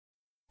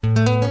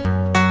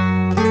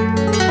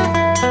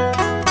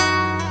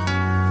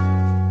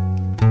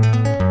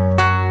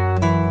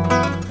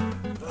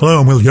Hello,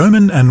 I'm Will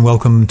Yeoman, and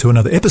welcome to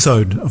another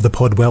episode of the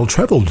Pod Well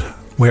Travelled,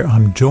 where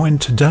I'm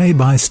joined today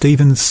by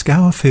Stephen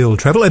Scourfield,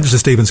 travel editor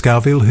Stephen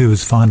Scourfield, who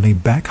is finally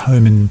back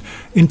home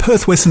in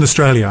Perth, Western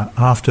Australia,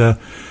 after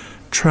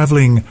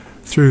travelling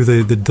through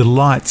the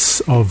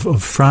delights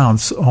of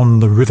France on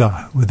the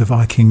river with the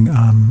Viking.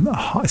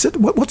 Is it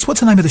what's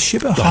the name of the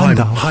ship?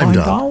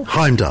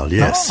 Heimdall,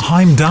 yes.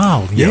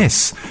 Heimdall,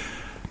 yes. Yep.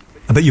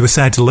 I bet you were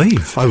sad to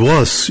leave. I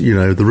was.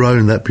 The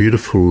Rhone, that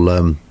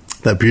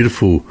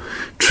beautiful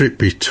trip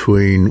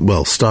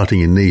between,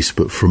 starting in Nice,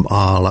 but from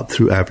Arles up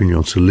through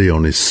Avignon to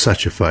Lyon is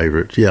such a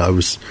favourite. Yeah, I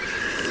was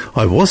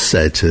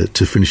sad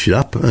to finish it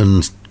up,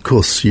 and of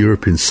course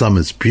Europe in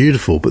summer is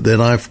beautiful, but then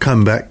I've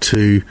come back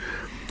to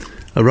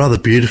a rather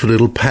beautiful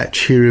little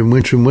patch here in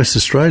winter in West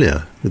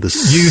Australia.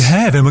 You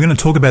have, and we're going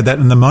to talk about that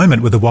in a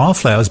moment with the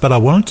wildflowers, but I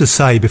wanted to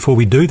say before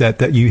we do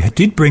that you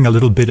did bring a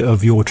little bit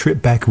of your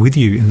trip back with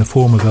you in the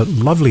form of a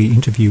lovely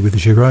interview with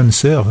Jerome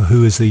Sueur,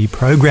 who is the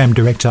program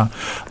director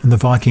on the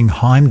Viking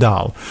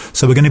Heimdall.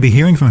 So we're going to be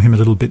hearing from him a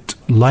little bit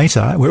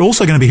later. We're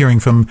also going to be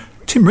hearing from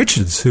Tim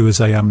Richards, who is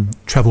a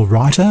travel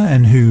writer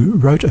and who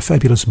wrote a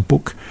fabulous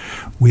book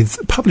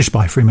published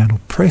by Fremantle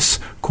Press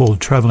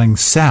called Travelling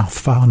South,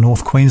 Far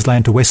North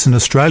Queensland to Western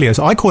Australia.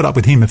 So I caught up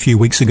with him a few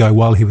weeks ago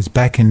while he was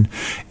back in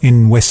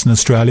Western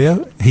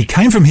Australia. He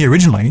came from here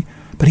originally,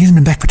 but he hasn't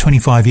been back for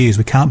 25 years.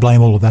 We can't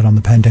blame all of that on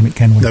the pandemic,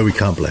 can we? No, we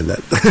can't blame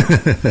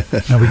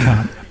that. No, we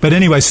can't. But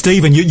anyway,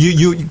 Stephen,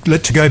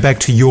 let's go back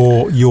to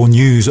your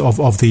news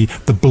of the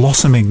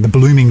blossoming, the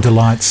blooming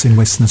delights in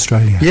Western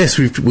Australia. Yes,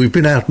 we've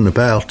been out and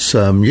about.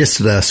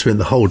 Yesterday I spent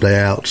the whole day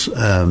out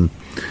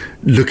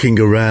looking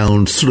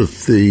around sort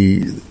of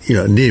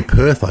near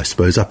Perth, I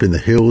suppose, up in the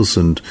hills,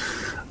 and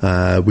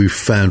we've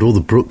found all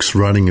the brooks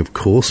running, of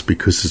course,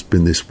 because there's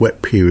been this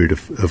wet period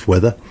of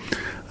weather.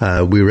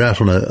 We were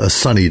out on a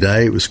sunny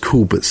day. It was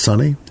cool but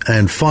sunny,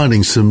 and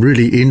finding some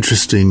really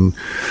interesting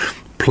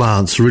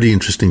plants, really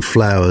interesting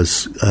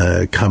flowers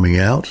coming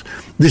out.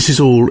 This is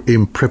all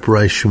in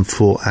preparation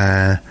for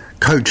our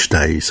coach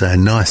days, our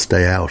nice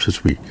day out,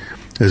 as we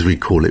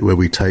call it, where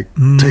we take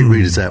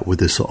readers out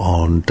with us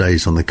on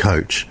days on the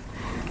coach.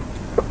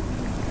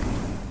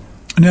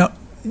 Now,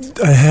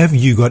 have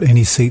you got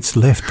any seats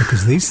left?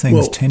 Because these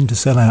things tend to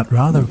sell out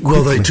rather quickly.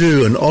 Well, they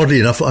do, and oddly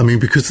enough,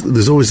 because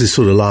there's always this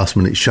sort of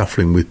last-minute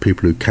shuffling with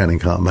people who can and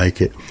can't make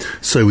it.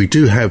 So we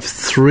do have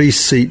 3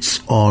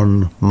 seats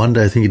on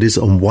Monday, I think it is,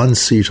 and 1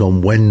 seat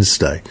on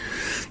Wednesday.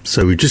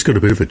 So we've just got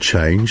a bit of a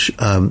change.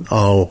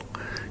 I'll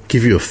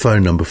give you a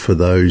phone number for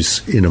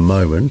those in a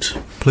moment.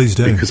 Please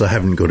do. Because I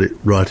haven't got it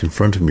right in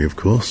front of me, of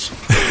course.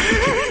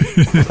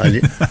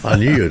 I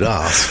knew you'd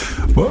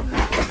ask.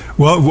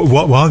 Well,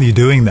 while you're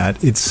doing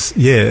that, it's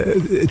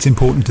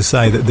important to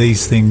say that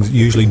these things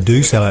usually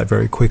do sell out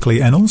very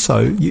quickly. And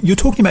also, you're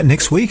talking about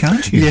next week,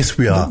 aren't you? Yes,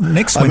 we are.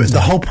 Next Wednesday.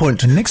 The whole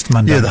point, and next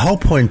Monday. Yeah, the whole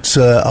point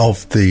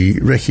of the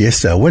recce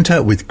yesterday, I went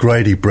out with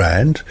Grady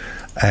Brand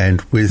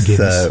and with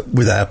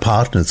our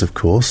partners, of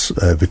course,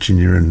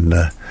 Virginia and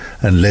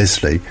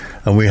Leslie,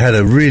 and we had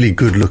a really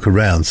good look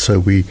around. So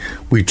we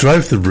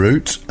drove the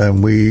route,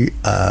 and we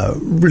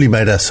really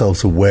made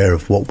ourselves aware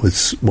of what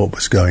was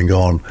going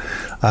on.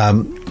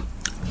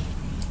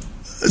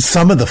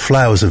 Some of the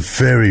flowers are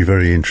very,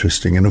 very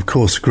interesting, and of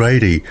course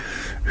Grady,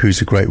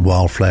 who's a great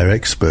wildflower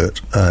expert,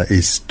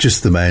 is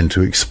just the man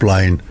to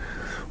explain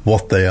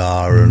what they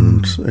are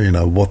and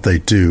what they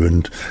do.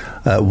 And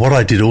what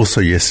I did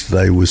also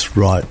yesterday was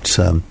write,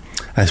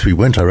 as we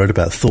went, I wrote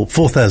about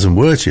 4,000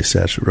 words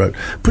yesterday.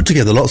 Put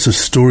together lots of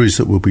stories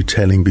that we'll be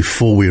telling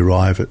before we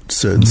arrive at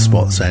certain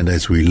spots and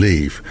as we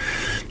leave.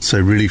 So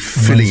really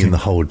filling in the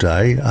whole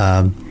day.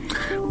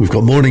 We've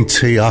got morning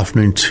tea,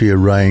 afternoon tea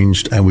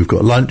arranged, and we've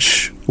got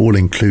lunch all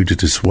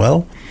included as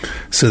well.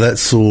 So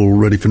that's all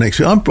ready for next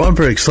week. I'm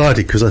very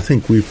excited because I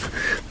think I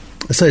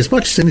say as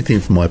much as anything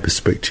from my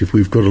perspective,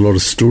 we've got a lot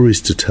of stories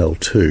to tell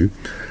too.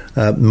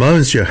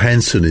 Mogens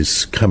Johansson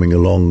is coming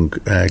along,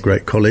 our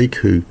great colleague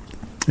who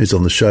is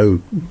on the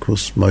show, of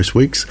course, most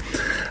weeks.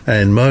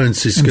 And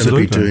Mogens is going to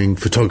be doing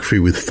photography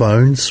with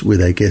phones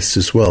with our guests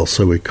as well.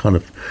 So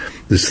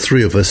there's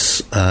 3 of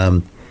us.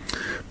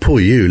 Poor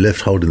you,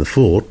 left holding the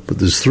fort, but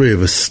there's 3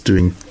 of us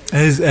doing...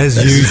 As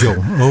usual,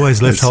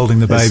 always left holding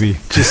the baby.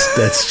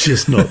 That's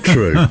just not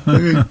true.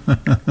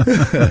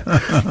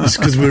 It's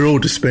because we're all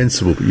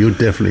dispensable, but you're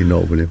definitely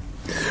not, William.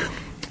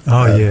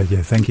 Oh, yeah,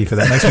 thank you for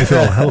that. Makes me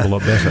feel a hell of a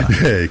lot better.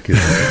 Yeah, good.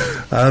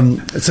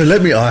 So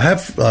let me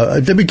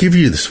give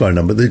you this phone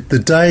number. The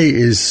day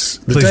is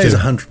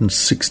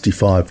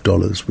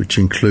 $165, which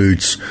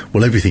includes,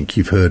 everything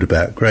you've heard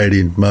about. Grady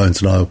and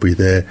Mogens and I will be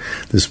there.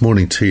 There's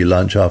morning tea,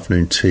 lunch,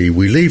 afternoon tea.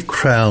 We leave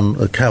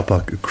Crown at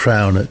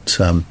Crown at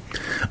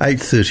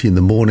 8:30 in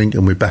the morning,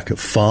 and we're back at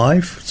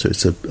 5. So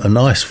it's a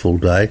nice full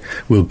day.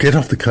 We'll get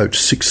off the coach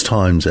 6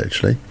 times,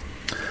 actually.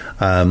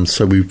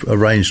 So we've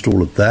arranged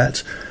all of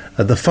that.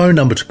 The phone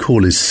number to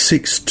call is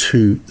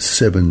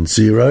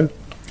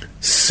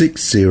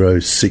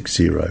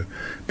 6270-6060,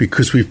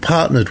 because we've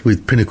partnered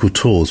with Pinnacle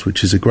Tours,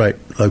 which is a great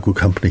local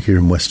company here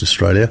in Western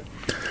Australia.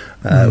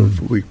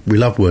 We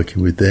love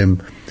working with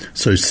them.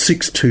 So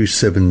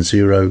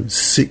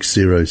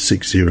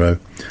 6270-6060,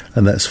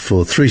 and that's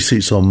for 3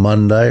 seats on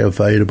Monday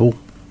available.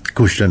 Of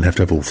course, you don't have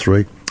to have all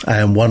 3,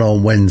 and 1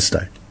 on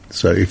Wednesday.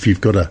 So if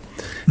you've got a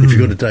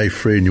day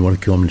free and you want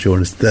to come and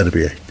join us, that'll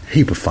be a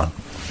heap of fun.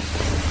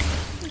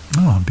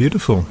 Oh,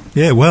 beautiful.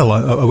 Yeah, well,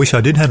 I wish I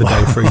did have a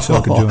day free so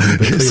I could join you,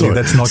 but clearly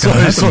that's not going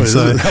to happen.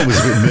 Sorry, that was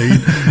a bit mean.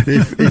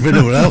 If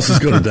anyone else has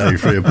got a day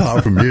free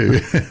apart from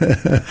you.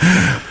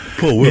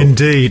 Poor Will.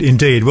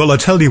 Indeed. Well, I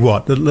tell you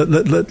what,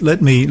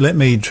 let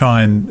me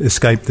try and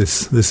escape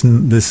this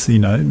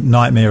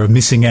nightmare of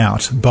missing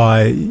out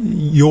by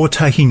your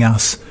taking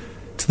us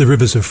to the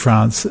rivers of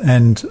France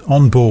and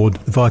on board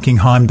the Viking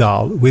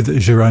Heimdall with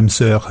Jerome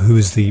Sueur, who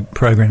is the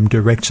program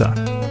director.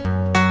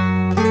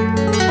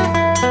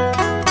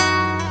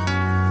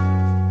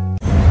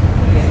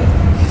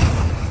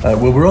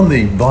 Well, we're on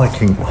the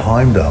Viking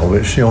Heimdall. We're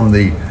actually on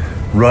the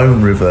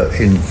Rhone River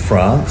in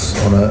France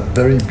on a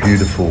very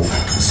beautiful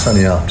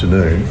sunny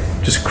afternoon,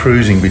 just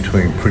cruising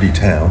between pretty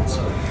towns.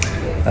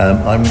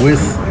 I'm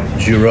with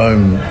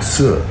Jerome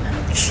Sueur.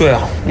 Sueur,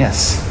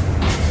 yes.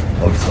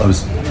 I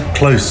was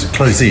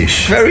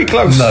close-ish. Very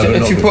close. No,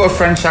 if you put a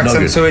French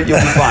accent to it, you'll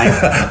be fine.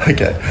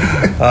 Okay.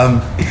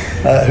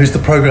 Who's the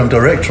program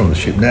director on the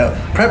ship? Now,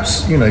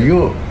 perhaps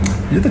you're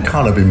the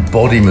kind of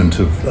embodiment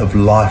of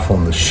life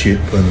on the ship,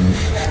 and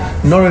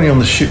not only on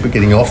the ship but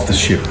getting off the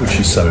ship, which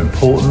is so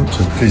important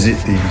to visit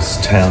these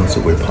towns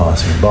that we're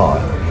passing by.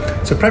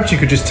 So perhaps you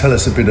could just tell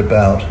us a bit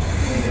about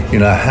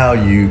how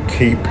you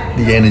keep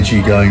the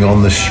energy going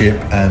on the ship,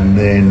 and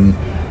then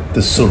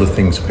the sort of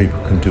things people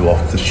can do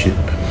off the ship.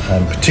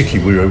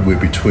 Particularly, we're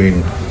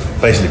between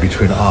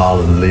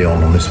Arles and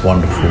Lyon on this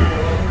wonderful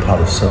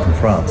part of southern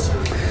France.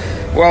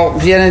 Well,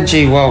 the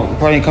energy. Well,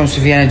 when it comes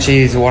to the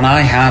energy, the one I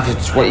have,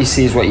 it's what you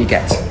see is what you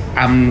get.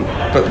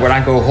 But when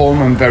I go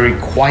home, I'm very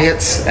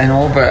quiet and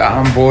all. But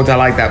on board, I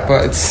like that.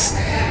 But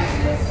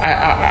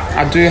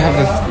I do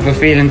have the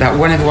feeling that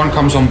when everyone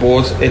comes on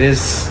board,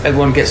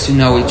 everyone gets to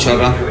know each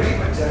other,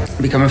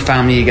 become a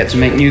family. You get to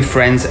make new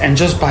friends, and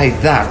just by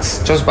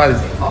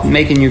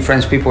making new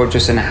friends, people are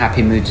just in a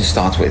happy mood to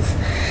start with.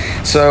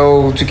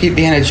 So to keep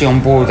the energy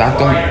on board,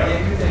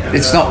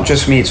 it's not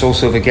just me, it's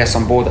also the guests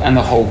on board and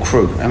the whole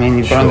crew. I mean,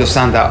 you've got to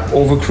understand that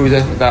all the crew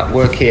that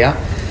work here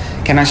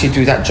can actually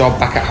do that job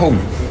back at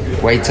home.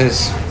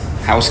 Waiters,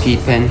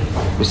 housekeeping,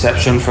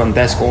 reception, front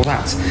desk, all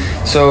that.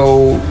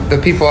 So the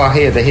people are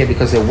here, they're here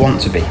because they want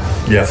to be.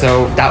 Yeah.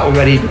 So that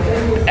already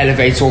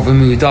elevates all the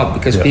mood up,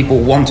 because people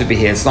want to be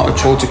here. It's not a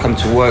chore to come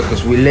to work,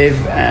 because we live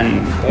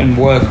and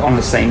work on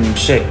the same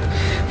ship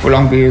for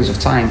long periods of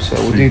time. So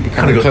we do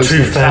become a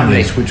close-knit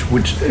family.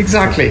 Which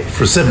exactly,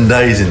 for 7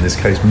 days in this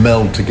case,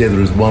 meld together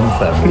as one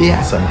family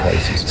in some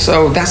cases.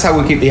 So that's how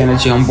we keep the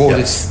energy on board.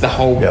 It's the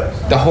whole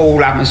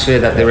atmosphere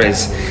that there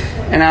is.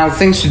 And now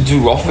things to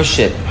do off the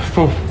ship.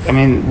 I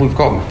mean, we've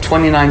got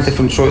 29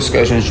 different short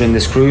excursions during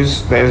this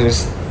cruise.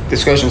 There's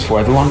excursions for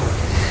everyone.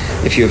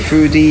 If you're a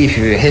foodie, if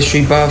you're a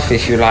history buff,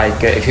 if you're a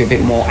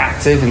bit more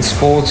active and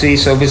sporty.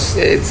 So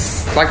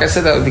it's like I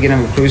said at the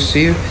beginning of the cruise to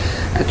you,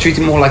 treat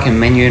it more like a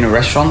menu in a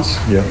restaurant.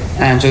 Yeah.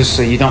 And just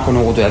you're not going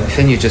to order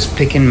everything. You just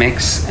pick and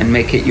mix and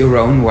make it your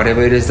own,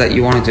 whatever it is that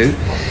you want to do.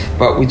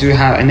 But we do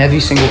have, in every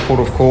single port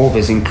of call,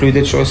 there's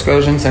included shore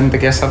excursions, and the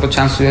guests have a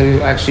chance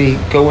to actually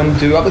go and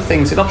do other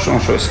things in optional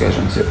shore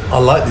excursions. I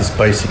like this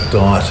basic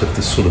diet of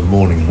this sort of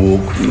morning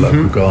walk with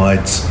local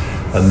guides.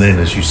 And then,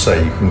 as you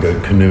say, you can go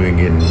canoeing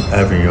in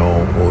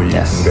Avignon, or you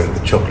can go to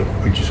the chocolate.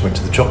 We just went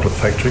to the chocolate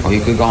factory. Or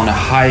you could go on a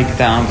hike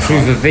down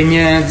through the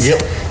vineyards.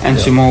 Yep. And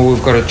tomorrow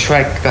we've got a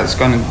trek that's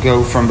going to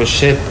go from the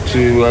ship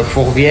to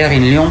Fourvière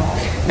in Lyon,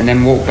 and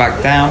then walk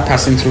back down,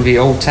 passing through the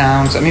old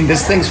towns. I mean,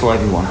 there's things for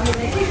everyone.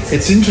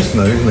 It's interesting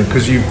though, isn't it?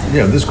 Because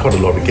there's quite a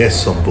lot of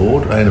guests on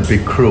board and a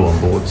big crew on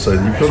board, so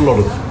you've got a lot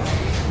of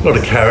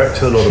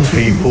character, a lot of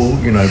people,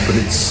 but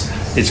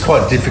it's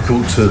quite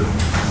difficult to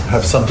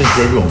have something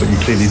for everyone, but you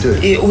clearly do.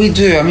 We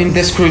do. I mean,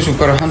 this cruise, we've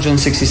got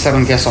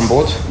 167 guests on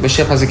board. The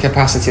ship has a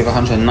capacity of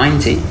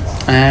 190,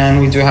 and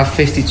we do have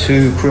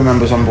 52 crew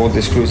members on board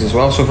this cruise as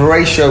well. So the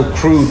ratio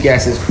crew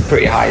guest is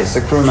pretty high. It's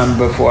a crew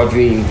member for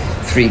every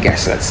 3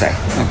 guests, let's say.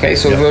 Okay,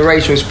 so the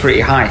ratio is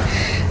pretty high.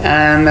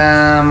 And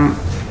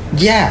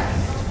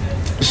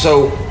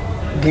so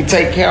we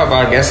take care of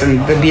our guests,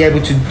 and they'll be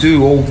able to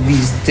do all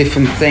these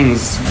different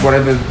things,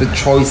 whatever the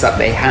choice that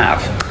they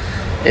have.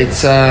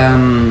 It's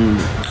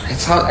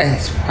hard.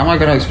 How am I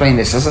going to explain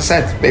this? As I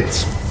said,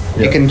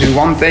 you can do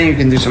one thing, you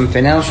can do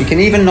something else, you can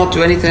even not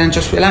do anything and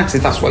just relax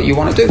if that's what you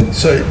want to do.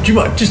 So, do you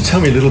mind just tell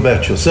me a little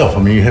about yourself?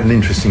 I mean, you have an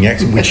interesting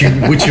accent, which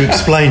you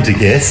explain to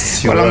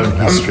guests.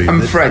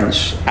 I'm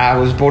French. I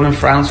was born in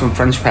France from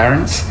French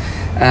parents,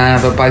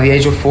 but by the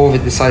age of 4, we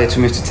decided to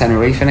move to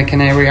Tenerife in the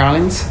Canary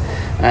Islands.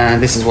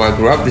 This is where I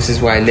grew up. This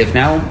is where I live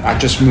now. I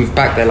just moved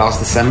back there last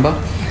December,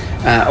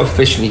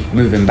 officially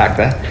moving back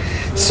there.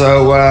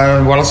 So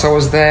whilst I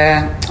was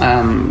there,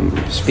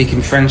 speaking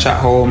French at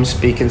home,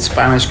 speaking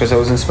Spanish because I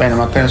was in Spain, and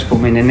my parents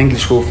put me in an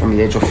English school from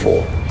the age of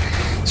 4.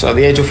 So at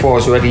the age of 4, I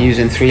was already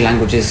using 3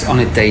 languages on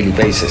a daily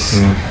basis.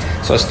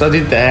 So I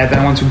studied there. Then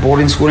I went to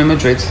boarding school in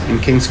Madrid, in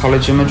King's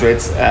College in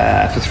Madrid,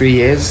 for 3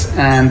 years.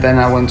 And then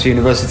I went to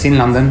university in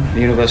London,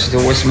 the University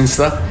of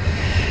Westminster.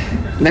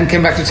 Then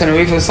came back to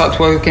Tenerife and started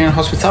working in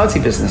hospitality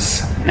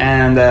business.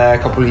 And a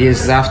couple of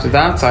years after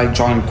that, I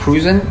joined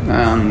cruising,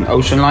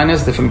 ocean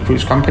liners, different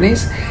cruise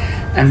companies.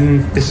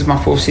 And this is my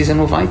 4th season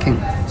with Viking.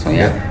 So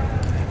yeah.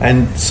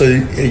 And so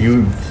are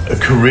you a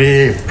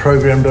career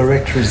program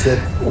director? Is that?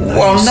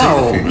 Well,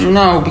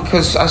 no,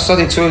 because I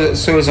studied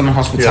tourism and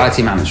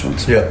hospitality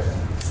management. Yeah.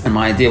 And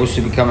my idea was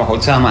to become a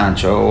hotel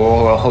manager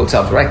or a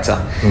hotel director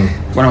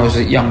when I was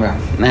younger.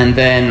 And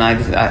then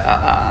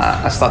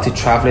I started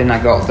traveling.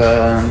 I got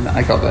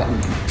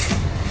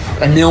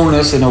an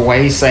illness in a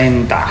way,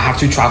 saying that I have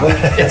to travel.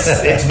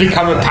 It's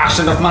become a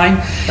passion of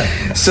mine.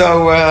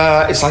 So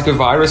it's like a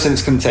virus and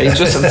it's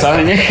contagious, I'm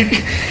telling you.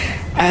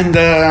 And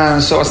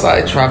so I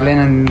started traveling,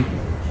 and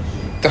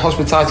the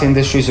hospitality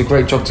industry is a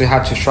great job to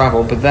have to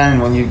travel. But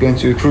then when you go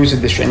into a cruise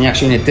industry and you're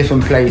actually in a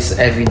different place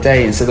every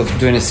day, instead of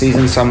doing a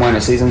season somewhere and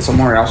a season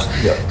somewhere else,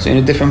 so in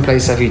a different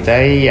place every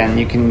day, and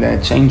you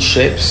can change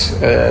ships.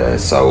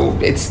 So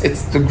it's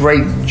the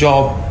great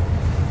job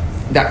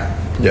that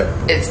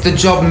it's the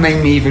job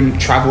made me even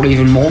travel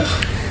even more.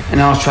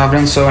 And I was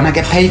traveling, and I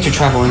get paid to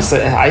travel.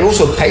 Instead, I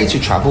also pay to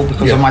travel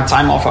because of my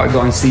time off. I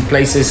go and see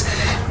places,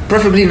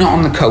 preferably not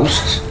on the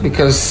coast,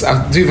 because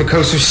I do the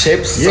coastal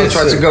ships. So I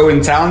try to go in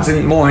towns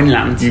and more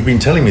inland. You've been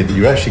telling me that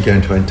you're actually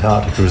going to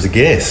Antarctica as a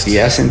guest.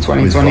 Yes, in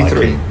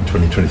 2023. In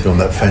 2023 on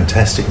that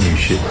fantastic new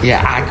ship.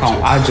 Yeah,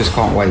 I just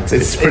can't wait.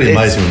 It's pretty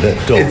amazing with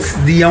that dock. It's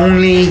the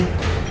only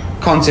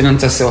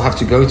continent I still have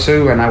to go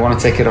to, and I want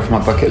to take it off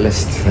my bucket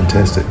list.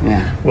 Fantastic.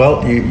 Yeah.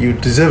 Well, you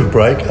deserve a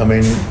break. I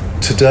mean,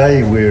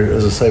 today we're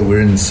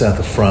in the south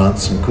of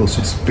France, and of course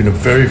it's been a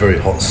very, very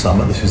hot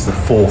summer. This is the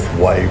 4th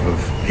wave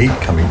of heat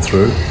coming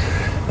through,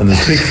 and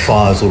there's big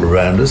fires all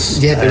around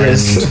us. Yeah, there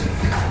is.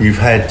 You've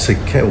had to,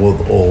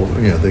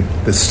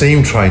 the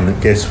steam train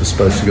that guests were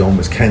supposed to go on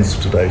was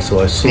cancelled today, so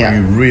I saw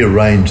you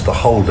rearrange the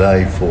whole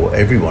day for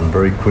everyone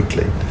very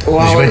quickly. Well,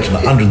 as you mentioned,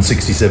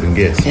 167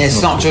 guests. Yeah,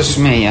 it's not just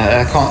me.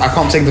 I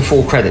can't take the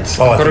full credit.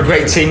 I've got a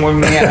great team with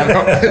me, and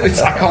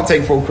I can't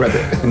take full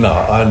credit. No,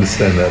 I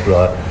understand that,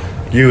 but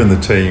you and the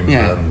team,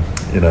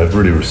 have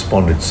really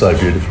responded so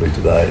beautifully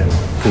today and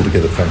pulled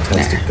together a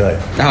fantastic day.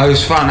 No, it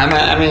was fun.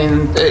 I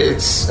mean,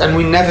 and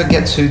we never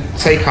get to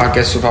take our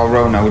guests with our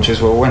Rona, which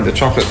is where we went, the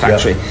chocolate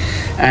factory,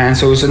 and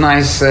so it was a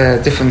nice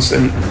difference,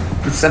 and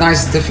it's a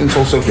nice difference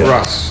also for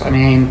us. I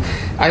mean,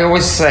 I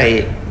always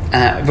say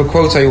the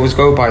quote I always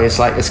go by is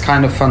like, it's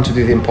kind of fun to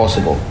do the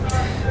impossible.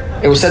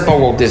 It was said by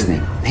Walt Disney.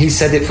 He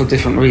said it for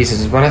different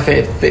reasons, but I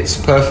think it fits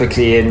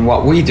perfectly in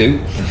what we do.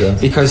 Okay.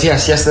 Because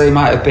yesterday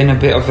might have been a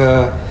bit of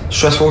a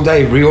stressful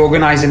day,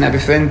 reorganizing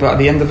everything, but at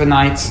the end of the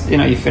night,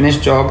 you finish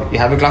job, you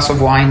have a glass of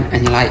wine,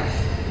 and you're like,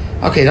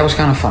 okay, that was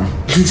kind of fun.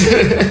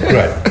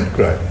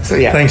 Great. So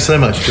yeah. Thanks so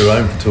much,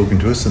 Jerome, for talking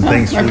to us, and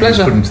thanks for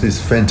putting into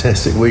this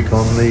fantastic week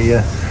on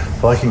the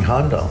Viking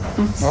Heimdall.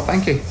 Well,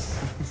 thank you.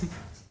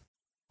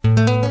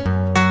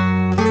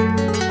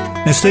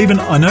 Now, Stephen,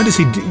 I noticed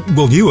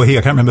you were here,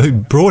 I can't remember who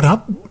brought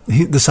up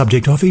the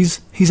subject of his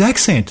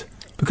accent,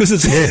 because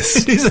it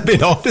is a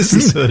bit odd,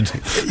 isn't it?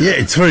 Yeah,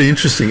 it's very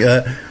interesting.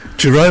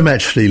 Jerome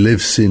actually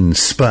lives in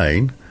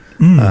Spain.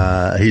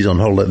 He's on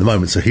holiday at the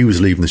moment, so he was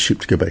leaving the ship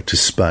to go back to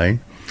Spain.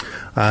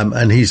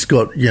 And he's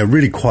got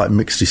really quite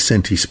mixed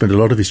descent. He spent a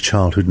lot of his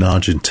childhood in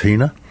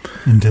Argentina.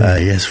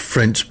 He has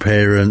French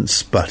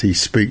parents, but he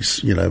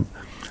speaks,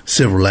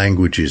 several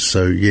languages.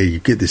 So, you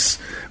get this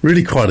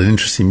really quite an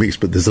interesting mix,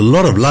 but there's a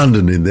lot of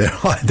London in there.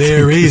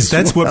 There is.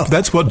 That's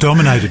what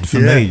dominated for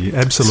me.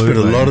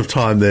 Absolutely. Spent a lot of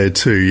time there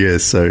too,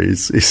 So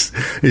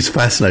it's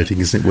fascinating,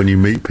 isn't it, when you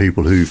meet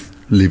people who've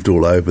lived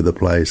all over the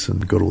place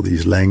and got all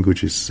these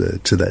languages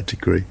to that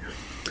degree.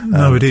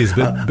 No, it is.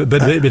 But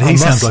he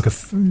sounds like a...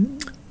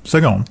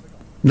 So go on.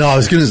 No, I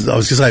was going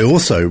to say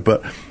also,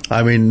 but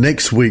I mean,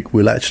 next week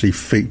we'll actually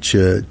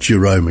feature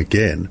Jerome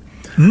again.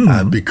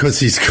 Because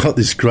he's got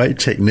this great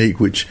technique,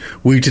 which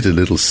we did a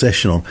little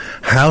session on,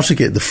 how to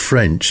get the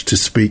French to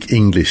speak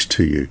English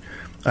to you.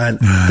 And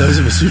those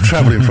of us who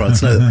travel in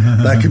France know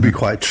that can be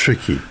quite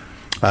tricky.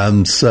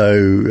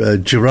 So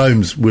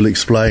Jerome's will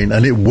explain,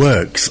 and it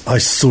works. I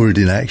saw it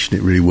in action.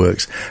 It really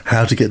works.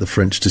 How to get the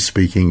French to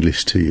speak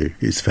English to you.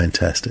 It's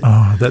fantastic.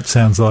 Oh, that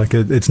sounds like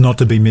it's not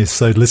to be missed.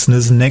 So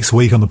listeners, next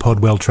week on the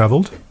Pod Well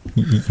Travelled,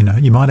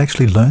 you might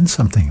actually learn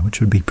something, which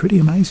would be pretty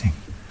amazing.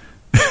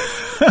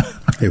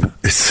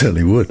 It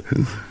certainly would.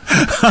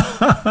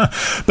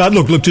 But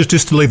look,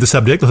 just to leave the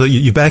subject,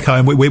 you're back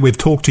home. We've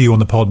talked to you on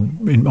the pod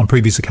on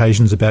previous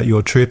occasions about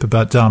your trip,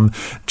 but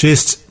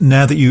just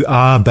now that you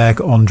are back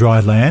on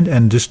dry land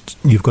and just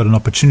you've got an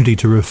opportunity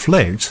to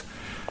reflect,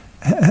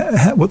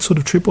 what sort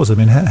of trip was it? I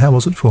mean, how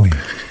was it for you?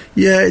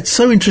 Yeah, it's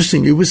so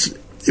interesting. It was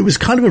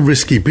kind of a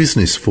risky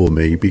business for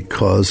me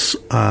because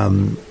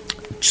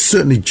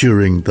certainly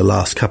during the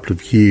last couple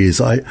of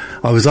years, I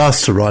was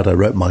asked to write. I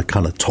wrote my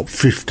kind of top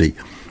 50.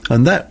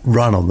 And that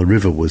run on the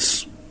river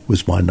was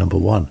my number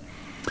one.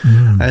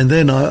 And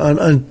then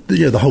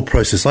the whole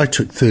process, I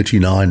took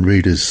 39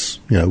 readers,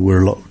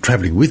 were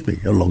travelling with me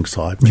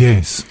alongside me.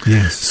 Yes.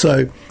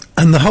 So,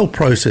 and the whole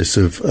process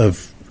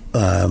of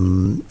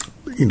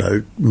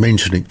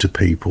mentioning to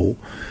people,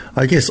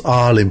 I guess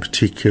Arles in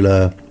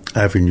particular,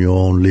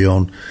 Avignon,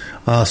 Lyon,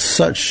 are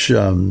such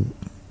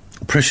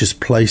precious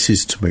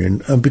places to me.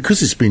 And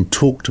because it's been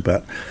talked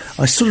about,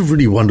 I sort of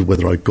really wondered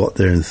whether I got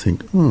there and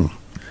think,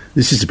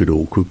 this is a bit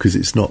awkward because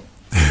it's not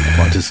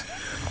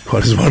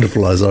quite as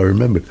wonderful as I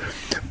remembered.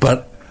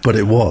 But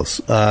it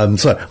was.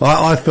 So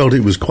I felt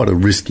it was quite a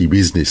risky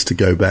business to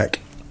go back,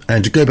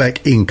 and to go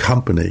back in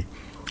company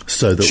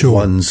so that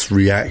one's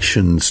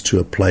reactions to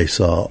a place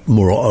are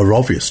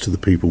obvious to the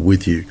people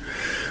with you.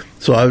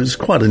 So it was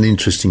quite an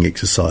interesting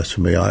exercise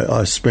for me.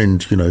 I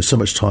spend, so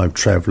much time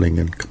travelling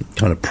and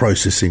kind of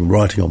processing,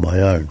 writing on my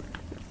own.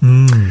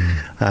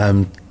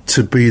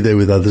 To be there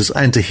with others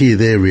and to hear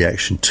their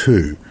reaction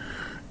too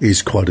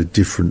is quite a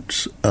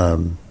different,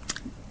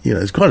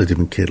 it's quite a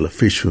different kettle of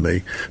fish for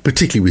me,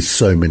 particularly with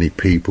so many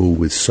people,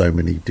 with so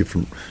many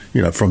different,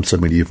 from so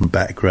many different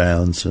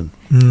backgrounds and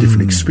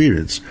different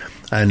experience.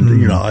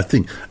 And, I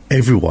think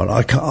everyone,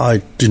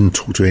 I didn't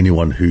talk to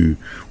anyone who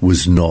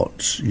was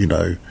not,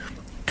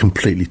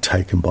 completely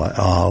taken by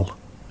Arles,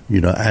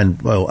 and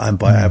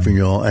by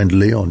Avignon and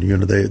Lyon.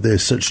 They're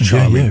such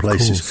charming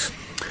places.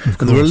 Of course.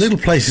 And there are little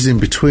places in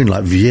between,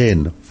 like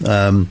Vienne,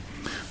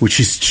 which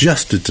is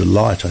just a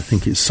delight. I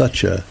think it's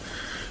such a,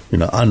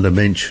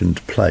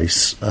 undermentioned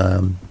place.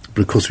 But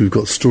of course, we've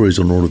got stories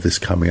on all of this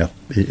coming up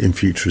in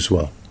future as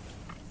well.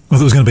 Well,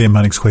 that was going to be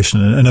my next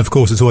question. And of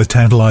course, it's always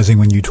tantalising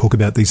when you talk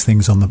about these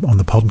things on the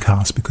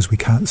podcast because we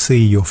can't see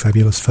your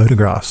fabulous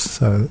photographs.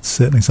 So it's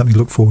certainly something to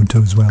look forward to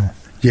as well.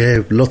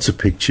 Yeah, lots of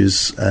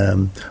pictures.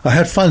 I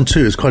had fun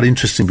too. It's quite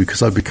interesting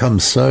because I've become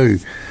so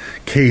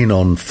keen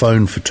on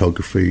phone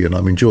photography and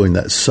I'm enjoying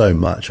that so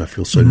much. I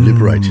feel so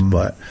liberated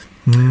by it.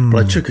 But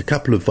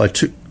I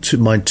took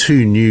my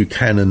two new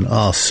Canon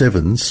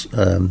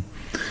R7s.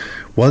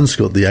 One's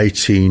got the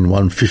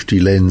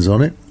 18-150 lens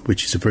on it,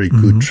 which is a very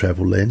good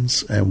travel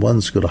lens, and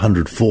one's got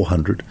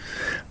 100-400.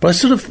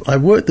 But I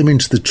worked them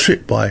into the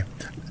trip by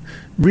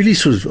really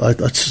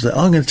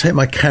I'm going to take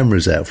my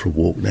cameras out for a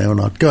walk now, and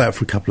I'd go out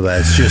for a couple of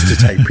hours just to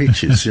take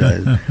pictures.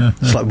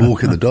 It's like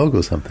walking the dog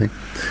or something.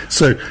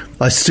 So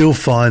I still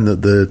find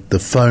that the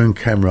phone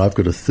camera, I've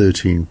got a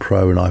 13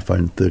 Pro, an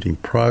iPhone 13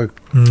 Pro,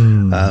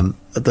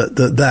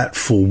 that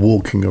for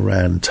walking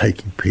around and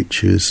taking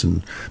pictures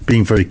and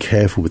being very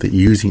careful with it,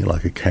 using it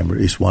like a camera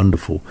is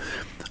wonderful.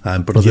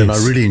 But then I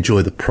really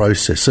enjoy the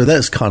process. So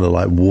that's kind of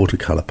like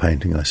watercolour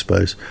painting, I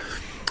suppose.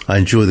 I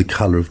enjoy the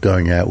colour of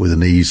going out with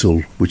an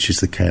easel, which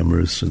is the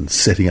cameras, and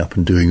setting up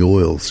and doing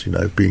oils,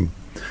 being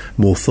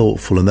more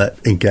thoughtful, and that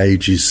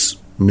engages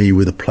me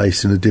with a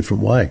place in a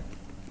different way.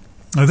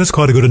 Oh, that's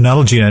quite a good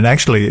analogy, and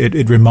actually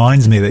it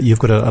reminds me that you've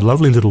got a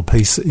lovely little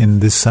piece in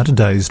this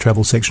Saturday's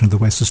travel section of the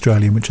West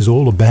Australian, which is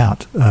all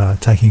about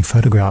taking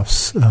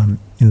photographs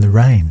in the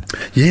rain.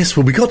 Yes,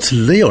 well, we got to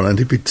Lyon and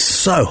it'd been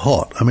so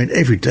hot. I mean,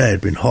 every day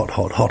had been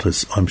hot,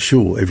 as I'm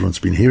sure everyone's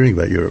been hearing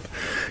about Europe.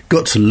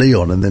 Got to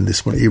Lyon and then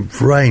this morning it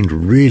rained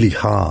really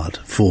hard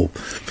for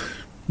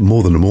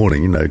more than a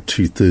morning,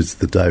 2/3 of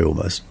the day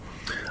almost.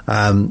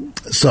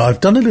 So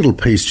I've done a little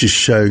piece just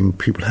showing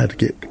people how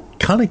to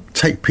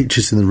take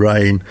pictures in the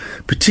rain,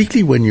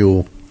 particularly when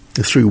you're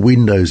through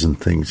windows and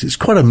things. It's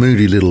quite a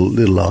moody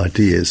little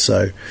idea.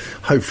 So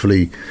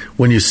hopefully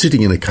when you're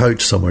sitting in a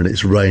coach somewhere and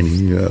it's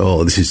raining,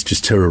 this is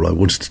just terrible, I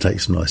wanted to take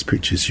some nice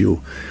pictures,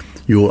 you'll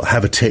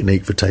have a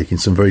technique for taking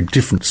some very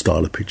different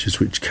style of pictures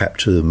which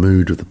capture the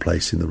mood of the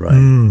place in the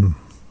rain.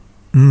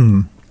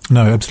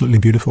 No, absolutely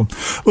beautiful.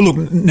 Well,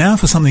 look, now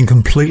for something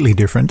completely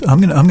different. I'm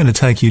going to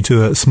take you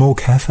to a small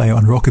cafe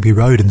on Rockaby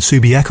Road in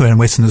Subiaco in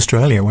Western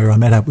Australia, where I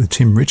met up with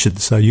Tim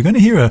Richards. So you're going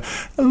to hear a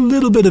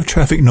little bit of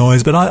traffic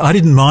noise, but I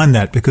didn't mind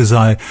that because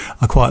I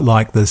quite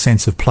like the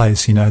sense of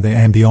place, the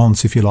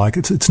ambience, if you like.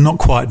 It's not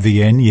quite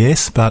Vienne,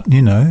 yes, but,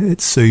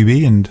 it's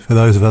Subi, and for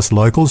those of us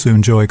locals who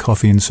enjoy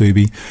coffee in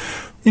Subi,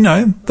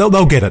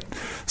 they'll get it.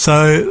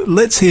 So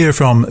let's hear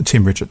from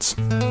Tim Richards.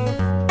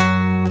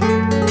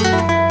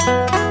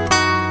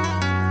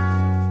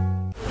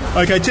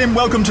 Okay, Tim,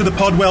 welcome to the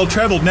Pod Well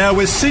Travelled. Now,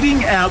 we're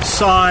sitting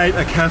outside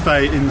a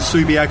cafe in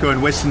Subiaco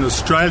in Western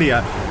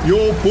Australia.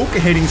 Your book,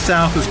 Heading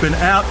South, has been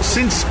out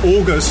since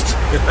August.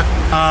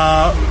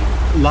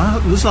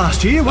 It was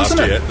last year,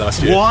 wasn't it?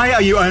 Last year. Why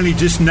are you only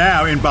just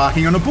now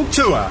embarking on a book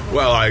tour?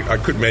 Well, I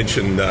could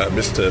mention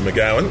Mr.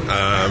 McGowan.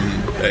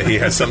 He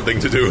has something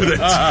to do with it.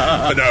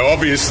 But no,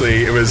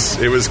 obviously, it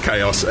was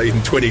chaos.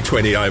 In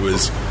 2020, I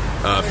was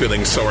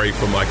feeling sorry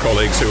for my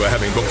colleagues who were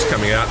having books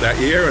coming out that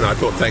year, and I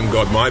thought, thank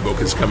God my book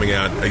is coming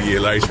out a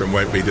year later and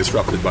won't be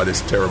disrupted by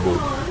this terrible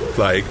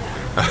plague.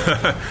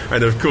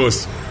 And of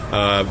course,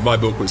 my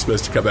book was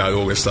supposed to come out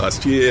August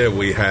last year.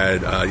 We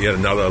had yet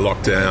another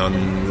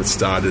lockdown that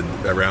started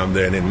around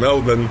then in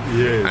Melbourne,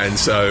 and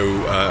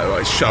so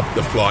I shoved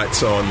the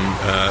flights on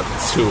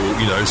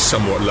till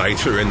somewhat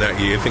later in that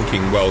year,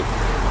 thinking, well,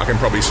 I can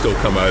probably still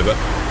come over.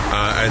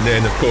 And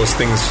then, of course,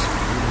 things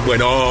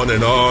went on,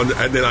 and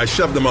then I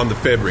shoved them on to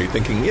February,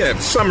 thinking,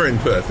 summer in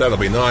Perth, that'll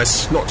be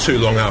nice. Not too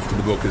long after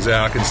the book is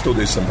out, I can still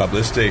do some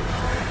publicity.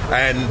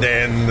 And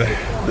then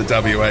the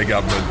WA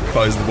government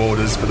closed the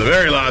borders for the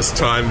very last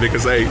time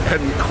because they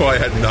hadn't quite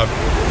had enough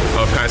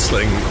of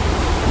hassling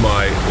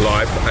my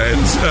life,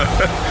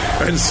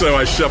 and so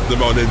I shoved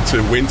them on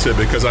into winter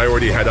because I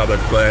already had other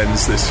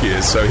plans this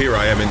year. So here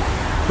I am in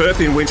Perth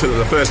in winter for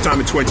the first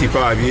time in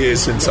 25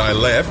 years since I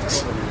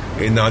left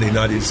in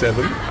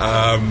 1997.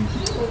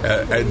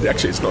 And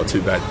actually, it's not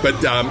too bad. But,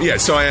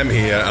 so I am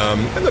here.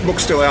 And the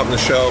book's still out on the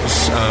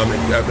shelves.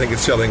 I think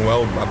it's selling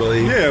well, I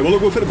believe. Yeah, well,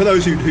 for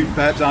those who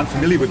perhaps aren't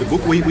familiar with the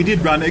book, we did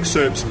run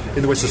excerpts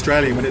in the West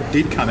Australian when it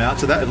did come out,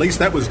 so that at least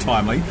that was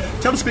timely.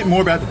 Tell us a bit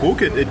more about the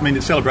book.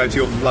 It celebrates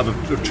your love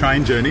of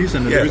train journeys,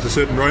 and there is a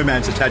certain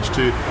romance attached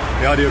to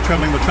the idea of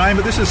travelling the train,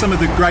 but this is some of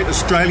the great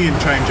Australian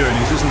train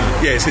journeys, isn't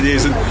it? Yes, it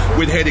is. And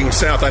with heading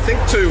south, I think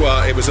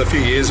it was a few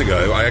years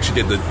ago, I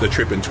actually did the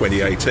trip in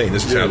 2018.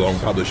 This is how long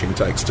publishing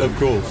takes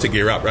to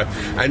gear up, right?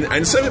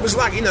 And so it was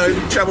like,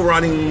 travel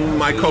writing,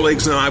 my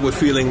colleagues and I were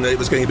feeling that it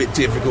was getting a bit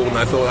difficult, and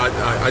I thought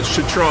I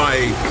should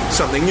try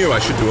something new. I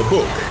should do a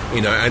book,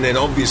 and then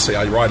obviously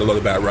I write a lot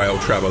about rail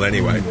travel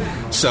anyway.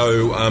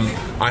 So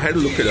I had a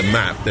look at a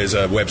map. There's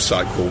a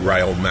website called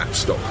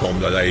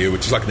railmaps.com.au,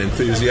 which is like an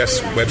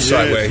enthusiast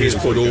website where he's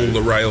put all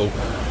the rail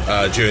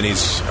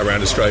journeys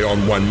around Australia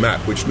on one map,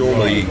 which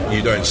normally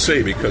you don't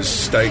see because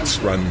states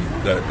run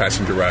the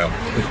passenger rail.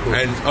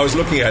 And I was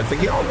looking at it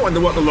thinking, I wonder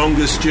what the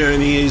longest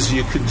journey is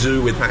you could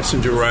do with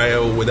passenger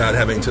rail without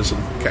having to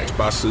sort of catch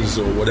buses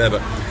or whatever.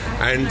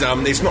 And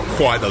it's not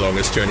quite the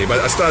longest journey, but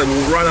I started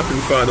right up in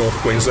far north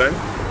Queensland.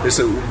 There's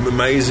an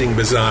amazing,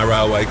 bizarre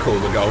railway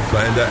called the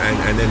Gulflander,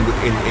 and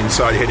then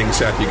inside heading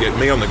south you get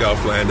me on the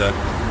Gulflander,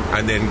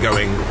 and then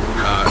going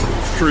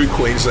through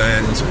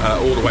Queensland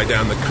all the way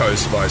down the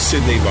coast via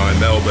Sydney, via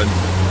Melbourne,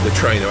 the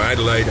train to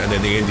Adelaide, and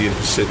then the Indian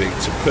Pacific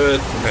to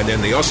Perth, and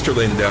then the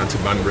Australind down to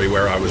Bunbury,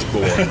 where I was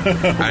born.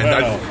 And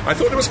I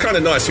thought it was kind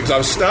of nice because I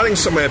was starting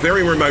somewhere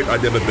very remote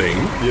I'd never been.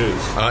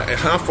 Yes.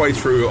 Halfway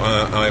through,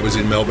 I was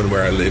in Melbourne,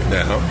 where I live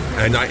now,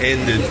 and I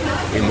ended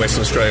in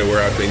Western Australia,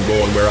 where I've been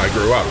born, where I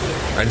grew up.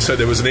 And so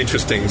there was an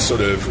interesting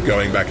sort of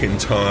going back in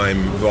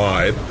time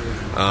vibe.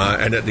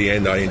 And at the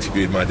end, I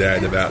interviewed my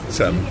dad about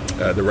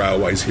the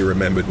railways he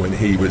remembered when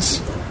he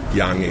was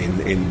young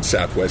in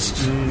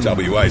southwest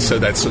WA. So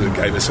that sort of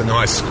gave us a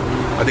nice,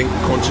 I think,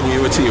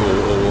 continuity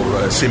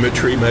or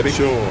symmetry, maybe.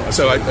 Sure.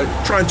 So I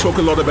try and talk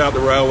a lot about the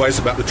railways,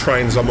 about the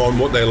trains I'm on,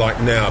 what they're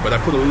like now, but I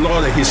put a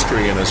lot of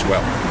history in as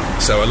well.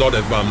 So a lot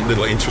of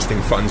little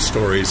interesting fun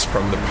stories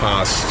from the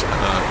past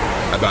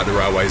about the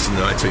railways in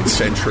the 19th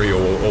century,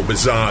 or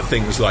bizarre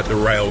things like the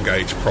rail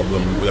gauge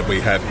problem that we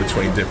have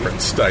between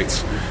different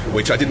states,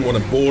 which I didn't want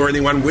to bore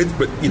anyone with,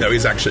 but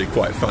is actually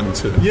quite fun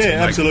to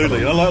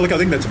absolutely. Look, I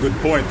think that's a good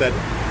point, that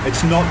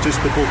it's not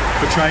just the book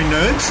for train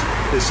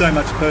nerds. There's so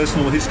much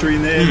personal history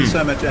in there. There's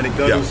so much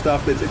anecdotal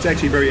stuff. It's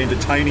actually a very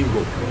entertaining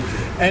book.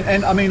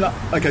 And I mean,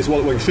 okay, so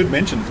what we should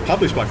mention, it's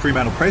published by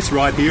Fremantle Press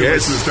right here in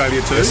Western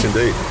Australia too. Yes,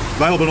 indeed.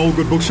 Available in all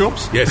good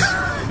bookshops. Yes.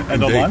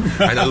 And online.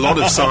 And a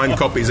lot of signed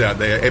copies out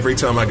there. Every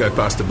time I go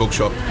past a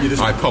bookshop,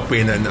 I pop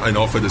in and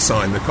offer to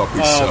sign the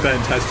copies. Oh, so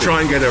fantastic.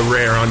 Try and get a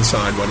rare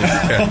unsigned one if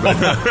you can.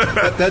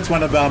 But that's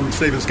one of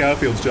Stephen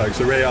Scourfield's jokes,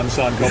 a rare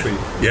unsigned copy.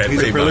 Yeah,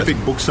 he's a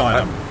prolific book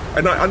signer.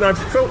 And I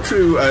felt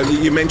too,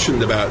 you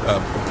mentioned about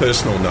a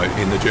personal note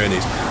in the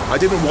journeys. I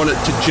didn't want it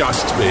to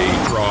just be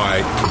dry,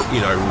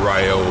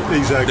 rail.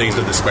 Exactly. These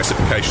are the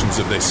specifications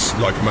of this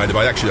locomotive.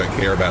 I actually don't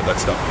care about that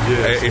stuff.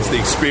 Yes, it's the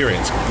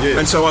experience. Yes.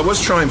 And so I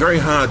was trying very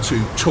hard to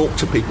talk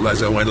to people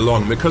as I went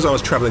along. Because I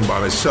was travelling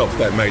by myself,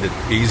 that made it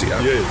easier.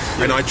 Yes.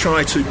 And I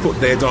try to put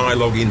their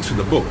dialogue into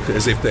the book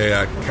as if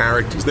they're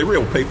characters. They're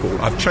real people.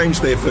 I've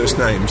changed their first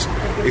names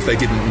if they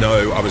didn't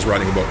know I was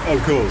writing a book.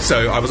 Of course.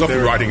 So I was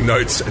often writing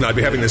notes, and I'd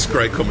be having this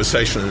great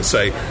conversation and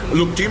say,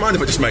 look, do you mind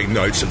if I just make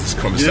notes of this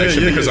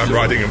conversation because I'm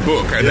writing a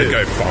book? And they'd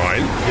go,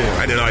 fine.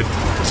 And then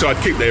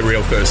I'd keep their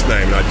real first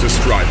name and I'd just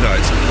write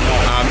notes.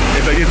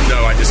 If they didn't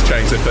know, I'd just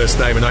change their first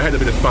name. And I had a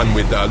bit of fun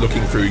with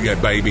looking through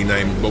baby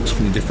name books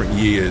from different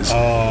years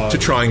to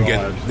try and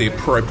get the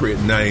appropriate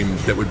name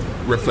that would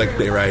reflect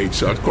their age.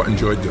 So I quite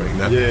enjoyed doing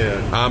that.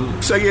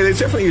 There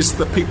definitely is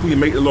the people you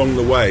meet along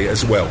the way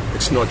as well.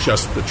 It's not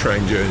just the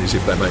train journeys,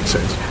 if that makes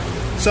sense.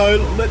 So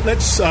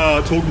let's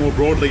talk more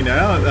broadly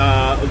now.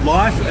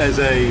 Life as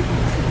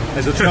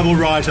a travel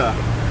writer.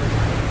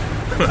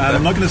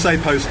 I'm not going to say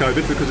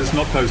post-COVID because it's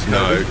not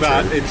post-COVID,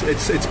 but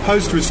it's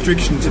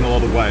post-restrictions in a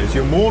lot of ways.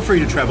 You're more free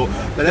to travel,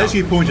 but as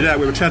you pointed out,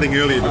 we were chatting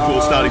earlier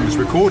before starting this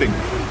recording,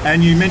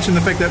 And you mentioned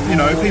the fact that,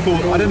 people,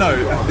 I don't know,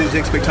 there's the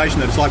expectation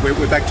that it's like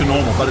we're back to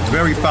normal, but it's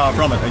very far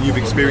from it, and you've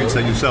experienced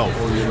that yourself.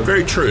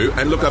 Very true.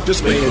 And look, I've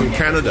just been in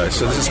Canada,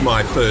 so this is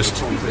my first,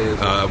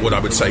 what I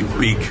would say,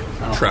 big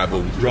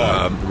travel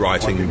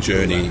writing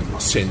journey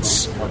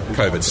since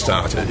COVID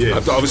started.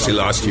 Yes. Obviously,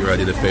 last year I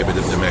did a fair bit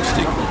of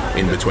domestic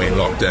in between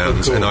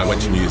lockdowns, and I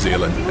went to New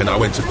Zealand, and I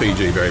went to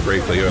Fiji very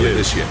briefly earlier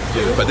this year.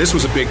 Yes. But this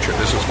was a big trip.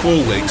 This was 4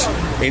 weeks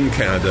in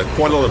Canada,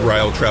 quite a lot of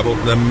rail travel,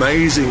 an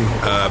amazing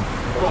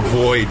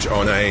voyage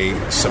on a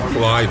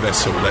supply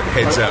vessel that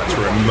heads out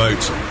to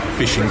remote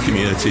fishing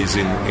communities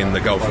in the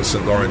Gulf of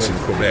St. Lawrence in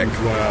Quebec.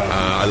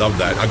 I love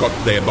that. I got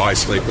there by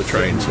sleeper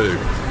train too.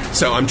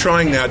 So I'm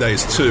trying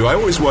nowadays too. I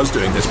always was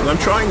doing this, but I'm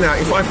trying now,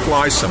 if I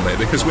fly somewhere,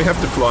 because we have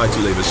to fly to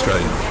leave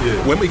Australia,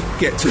 when we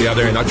get to the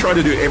other end, I try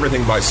to do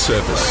everything by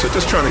surface. So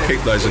just trying to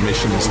keep those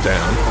emissions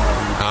down.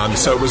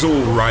 So it was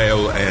all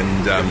rail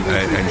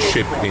and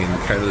ship in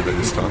Canada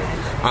this time.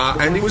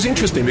 And it was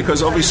interesting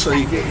because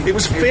obviously it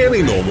was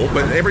fairly normal,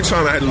 but every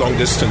time I had a long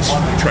distance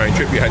train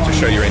trip, you had to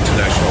show your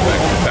international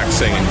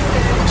vaccine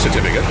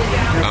certificate.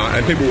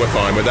 And people were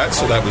fine with that,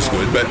 so that was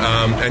good. But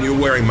and you're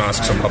wearing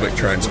masks on public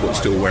transport,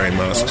 still wearing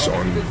masks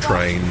on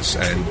trains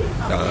and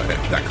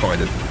that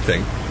kind of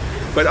thing.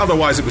 But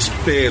otherwise it was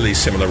fairly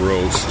similar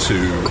rules to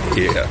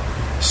here.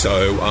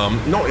 So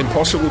not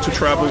impossible to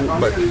travel,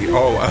 but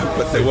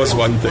there was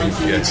one thing.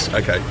 Yes,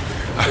 okay.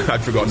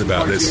 I'd forgotten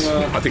about this.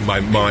 I think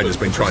my mind has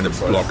been trying to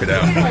block it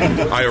out.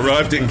 I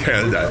arrived in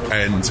Canada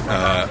and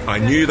I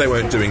knew they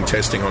weren't doing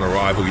testing on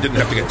arrival. You didn't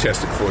have to get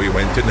tested before you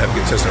went, didn't have to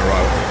get tested on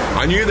arrival.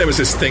 I knew there was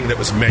this thing that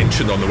was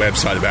mentioned on the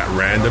website about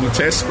random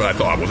tests, but I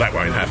thought, well, that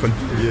won't happen.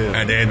 Yeah.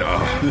 And then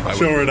I was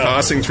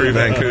passing through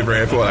Vancouver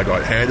Airport, I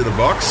got handed a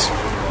box.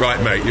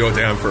 Right, mate, you're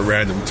down for a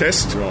random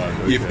test. Right,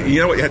 okay.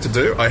 You know what you had to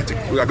do? I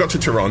got to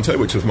Toronto,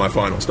 which was my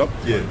final stop,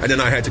 and then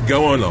I had to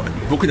go online,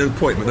 book an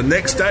appointment. The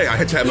next day, I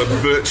had to have a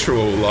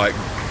virtual,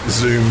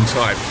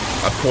 Zoom-type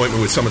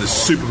appointment with someone to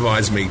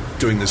supervise me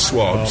doing the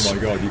swabs. Oh,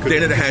 my God.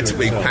 Then it had to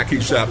be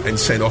packaged up and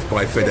sent off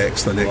by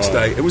FedEx the next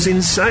day. It was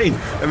insane.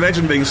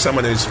 Imagine being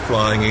someone who's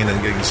flying in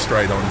and getting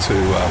straight onto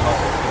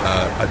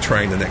a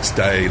train the next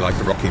day, like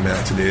the Rocky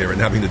Mountaineer,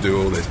 and having to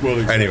do all this. Well,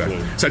 exactly.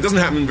 Anyway, so it doesn't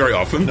happen very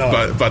often,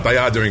 but they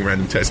are doing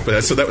random tests.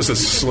 But so that was a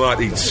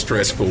slightly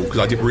stressful, because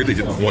I really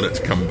didn't want it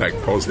to come back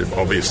positive,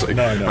 obviously.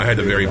 No, I had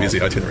a very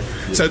busy itinerary.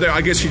 Yeah. So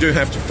I guess you do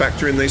have to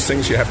factor in these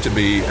things. You have to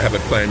have a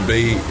plan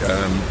B.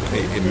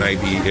 It may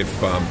be if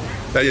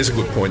that is a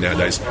good point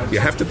nowadays. You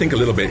have to think a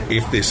little bit,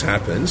 if this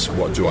happens,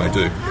 what do I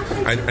do?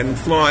 And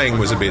flying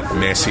was a bit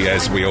messy,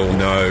 as we all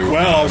know.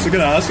 Well, I was going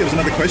to ask you, there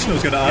was another question I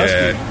was going to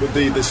ask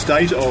you, the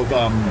state of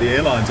the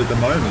airlines at the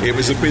moment. It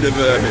was a bit of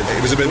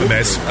a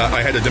mess.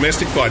 I had a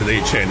domestic flight at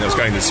each end. I was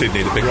going to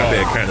Sydney to pick up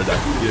Air Canada.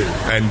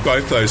 Yeah. And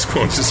both those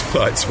Qantas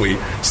flights, we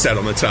sat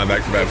on the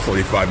tarmac for about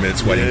 45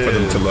 minutes waiting for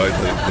them to load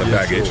the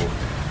baggage. Sure.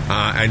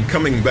 And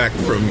coming back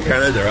from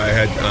Canada, I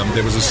had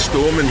there was a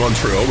storm in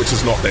Montreal, which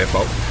is not their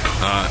fault,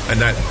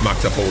 and that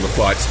mucked up all the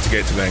flights to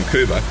get to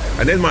Vancouver.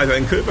 And then my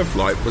Vancouver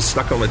flight was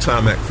stuck on the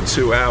tarmac for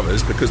 2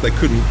 hours because they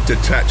couldn't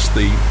detach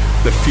the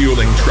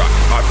fueling truck.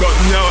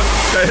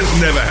 That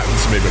has never happened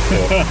to me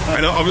before.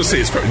 And obviously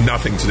it's got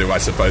nothing to do, I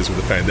suppose, with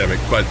the pandemic,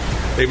 but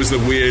it was the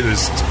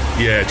weirdest.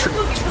 Yeah,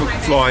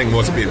 flying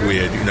was a bit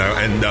weird,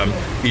 and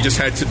you just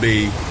had to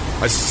be...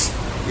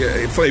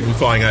 even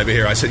flying over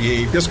here, I said,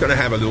 you've just got to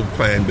have a little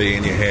plan B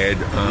in your head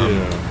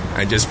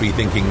and just be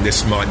thinking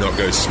this might not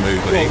go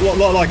smoothly. Well,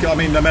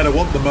 no matter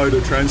what the mode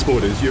of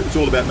transport is, it's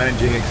all about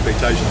managing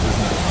expectations,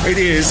 isn't it? It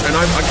is, and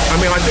I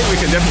think we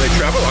can definitely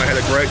travel. I had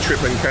a great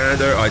trip in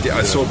Canada.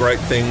 I saw great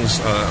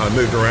things. I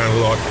moved around a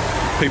lot.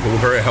 People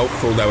were very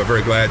helpful. They were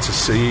very glad to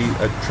see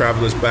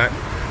travellers back.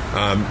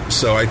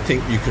 So I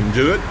think you can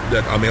do it.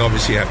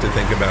 Obviously you have to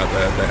think about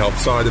the health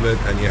side of it,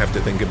 and you have to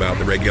think about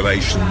the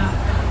regulation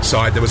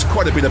side. There was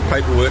quite a bit of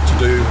paperwork to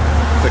do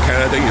for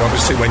Canada.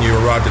 Obviously, when you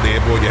arrived at the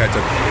airport, you had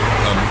to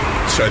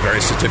show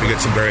various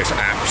certificates and various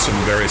apps and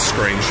various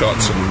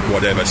screenshots and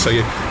whatever. So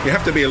you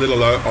have to be a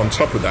little on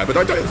top of that. But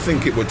I don't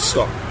think it would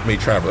stop me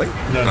travelling.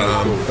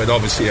 No, but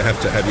obviously you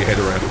have to have your head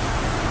around it.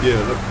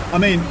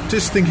 Yeah,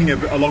 just thinking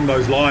along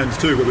those lines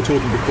too, we were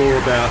talking before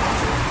about...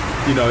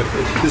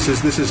 this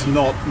is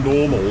not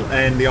normal,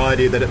 and the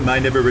idea that it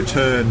may never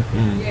return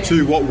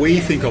to what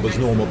we think of as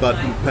normal, but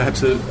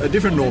perhaps a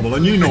different normal, a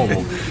new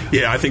normal.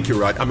 Yeah, I think you're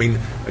right.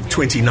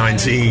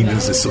 2019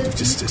 is this sort of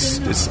just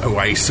this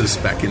oasis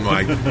back in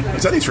my...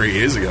 It's only 3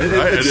 years ago,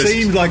 right? It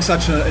seemed like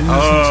such an innocent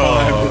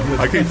time.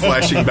 I keep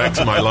flashing back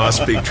to my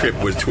last big trip,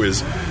 which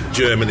was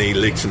Germany,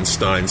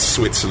 Liechtenstein,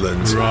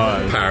 Switzerland,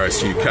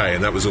 Paris, UK,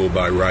 and that was all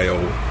by rail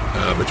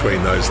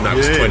between those, and that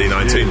was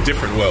 2019.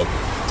 Different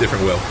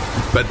world.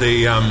 But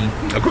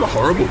I've got a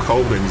horrible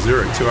cold in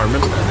Zurich too. I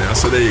remember that now.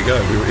 So there you go.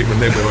 Even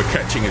then we were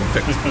catching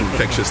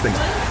infectious things.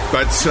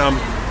 But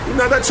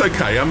No, that's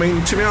okay. I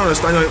mean, to be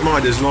honest, I don't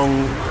mind as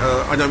long.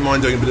 I don't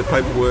mind doing a bit of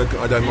paperwork.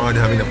 I don't mind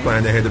having to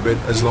plan ahead a bit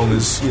as long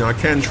as I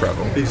can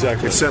travel.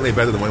 Exactly. It's certainly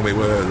better than when we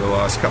were the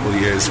last couple of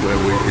years, where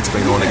it's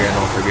been on again,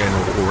 off again,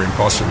 or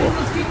impossible.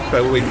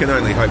 But we can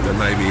only hope that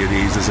maybe it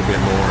eases a bit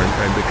more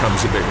and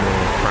becomes a bit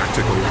more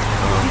practical.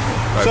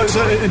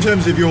 So in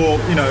terms of your,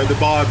 the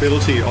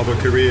viability of a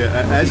career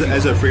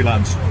as a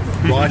freelance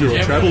writer or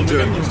travel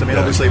journalist, I mean,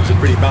 obviously it was a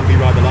pretty bumpy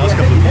ride the last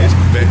couple of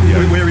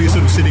years. Where are you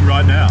sort of sitting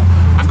right now?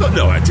 I've got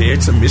no idea.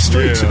 It's a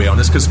mystery, to be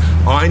honest, because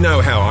I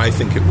know how I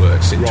think it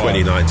works in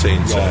 2019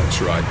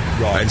 terms, right?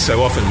 And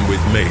so often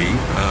with me,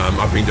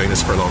 I've been doing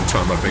this for a long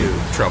time. I've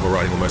been travel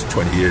writing almost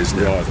 20 years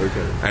now. Right,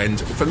 okay.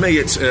 And for me,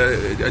 it's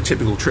a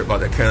typical trip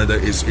like that, Canada,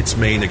 it's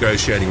me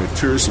negotiating with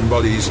tourism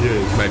bodies,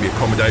 maybe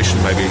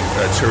accommodation, maybe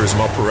tourism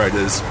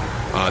operators.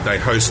 They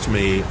host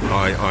me,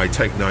 I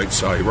take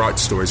notes, I write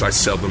stories, I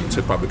sell them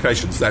to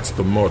publications. That's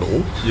the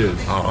model. Yes.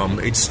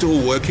 It's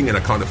still working in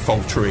a kind of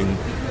faltering,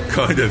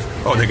 kind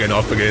of on again,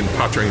 off again,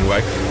 puttering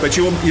way. But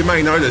you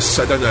may notice,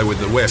 I don't know with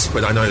the West,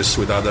 but I notice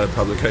with other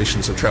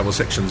publications, the travel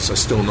sections are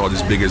still not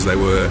as big as they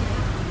were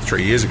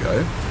 3 years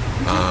ago.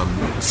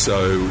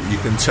 So you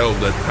can tell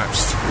that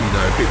perhaps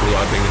people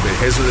are being a bit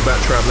hesitant about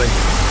travelling.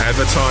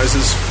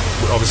 Advertisers,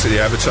 obviously the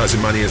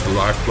advertising money is the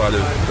lifeblood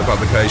of the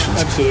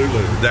publications.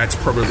 Absolutely. That's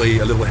probably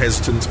a little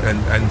hesitant,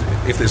 and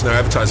if there's no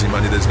advertising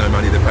money, there's no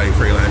money to pay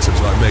freelancers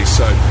like me.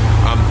 So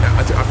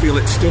I feel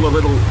it's still a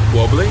little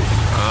wobbly.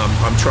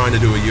 I'm trying to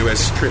do a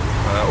US trip,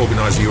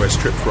 organise a US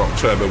trip for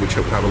October, which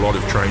will have a lot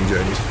of train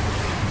journeys.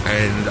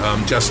 And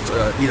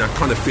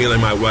kind of feeling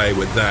my way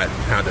with that,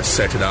 how to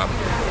set it up.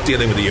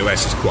 Dealing with the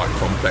US is quite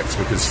complex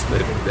because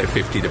they're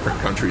 50 different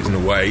countries in a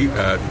way.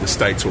 The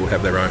states all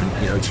have their own,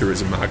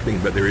 tourism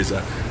marketing, but there is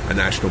a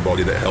national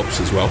body that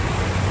helps as well.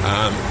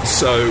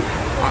 So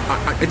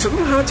it's a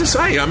little hard to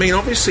say. I mean,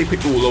 obviously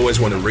people will always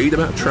want to read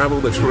about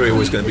travel. There's really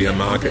always going to be a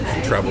market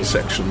for travel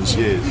sections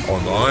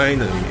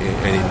online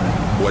and in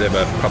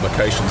whatever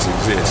publications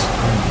exist.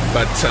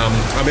 But,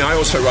 I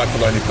also write for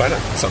Lonely Planet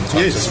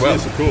sometimes as well.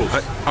 Yes, of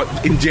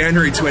course. In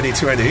January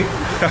 2020,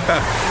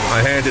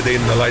 I handed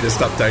in the latest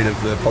update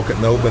of the Pocket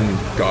Melbourne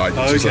guide,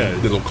 which is a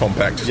little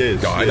compact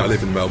guide. I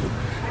live in Melbourne.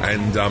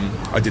 And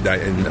I did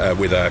that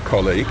with a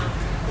colleague.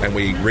 And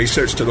we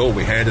researched it all.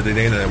 We handed it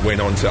in, and it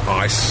went on to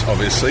ICE,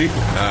 obviously.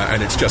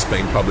 And it's just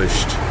been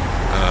published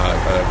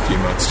a few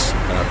months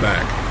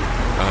back.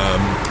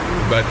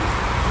 But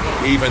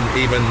even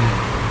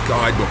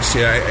guidebooks,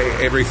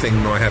 everything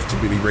might have to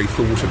be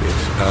rethought a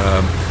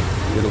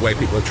bit. The way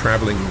people are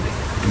travelling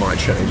might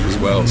change as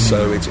well.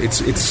 So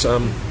it's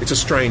a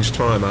strange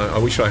time. I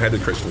wish I had a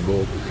crystal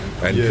ball.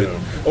 And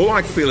all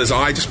I feel is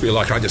I just feel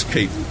like I just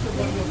keep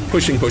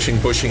pushing.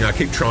 I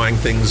keep trying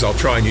things. I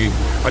try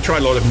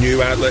a lot of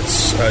new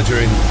outlets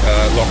during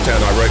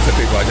lockdown. I wrote for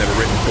people I'd never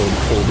written for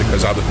before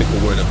because other people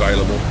weren't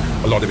available.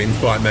 A lot of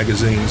in-flight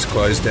magazines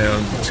closed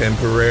down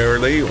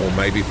temporarily or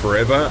maybe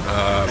forever.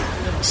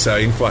 So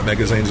in-flight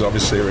magazines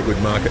obviously are a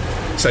good market.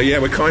 So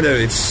we're kind of,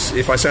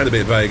 if I sound a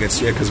bit vague, it's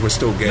because we're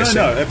still guessing.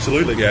 No,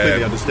 absolutely,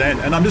 completely understand.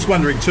 And I'm just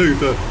wondering too,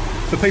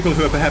 for people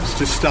who are perhaps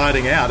just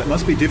starting out, it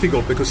must be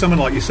difficult because someone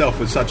like yourself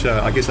with such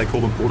a, I guess they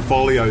call them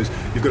portfolios,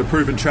 you've got a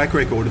proven track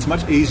record, it's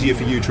much easier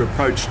for you to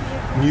approach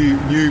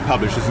new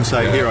publishers and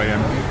say, here I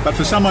am. But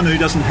for someone who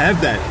doesn't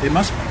have that, it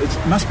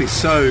must be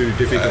so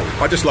difficult.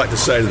 I just like to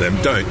say to them,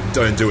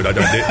 don't do it. I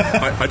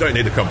don't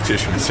need a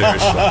competition,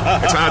 seriously.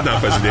 It's hard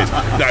enough as it is.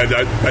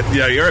 No, but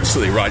you're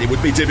absolutely right. It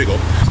would be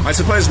difficult. I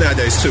suppose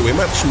nowadays too, we're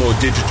much more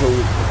digital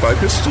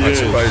focused. I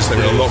suppose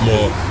there are a lot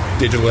more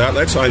digital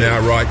outlets. I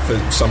now write for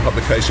some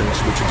publications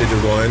which are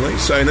digital only.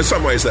 So in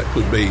some ways that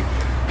could be,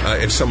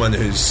 if someone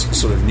who's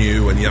sort of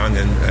new and young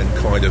and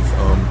kind of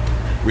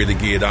really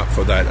geared up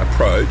for that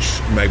approach,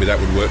 maybe that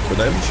would work for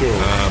them. Sure.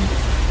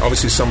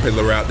 Obviously some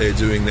people are out there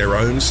doing their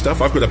own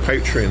stuff. I've got a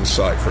Patreon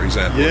site, for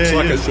example.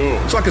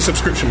 It's like a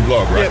subscription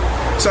blog, right?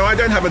 Yep. So I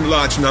don't have a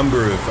large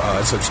number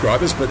of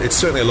subscribers, but it's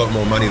certainly a lot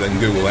more money than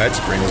Google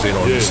Ads brings in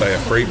on, say, a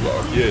free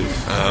blog. Yes.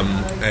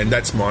 And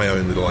that's my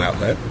own little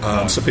outlet.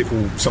 Some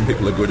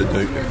people are good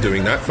at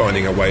doing that,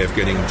 finding a way of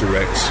getting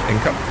direct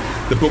income.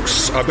 The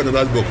books, I've got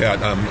another book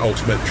out,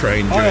 Ultimate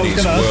Train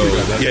Journeys World.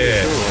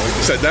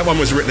 So that one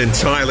was written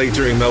entirely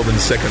during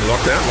Melbourne's second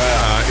lockdown.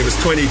 Wow. It was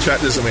 20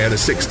 chapters and we had a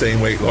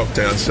 16-week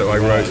lockdown, so I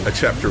wrote a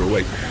chapter a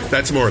week.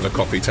 That's more of a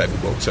coffee table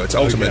book, so it's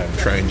Ultimate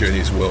Train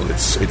Journeys World.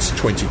 It's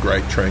 20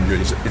 great train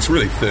journeys. It's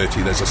really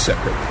 30. There's a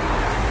separate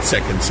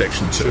second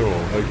section too.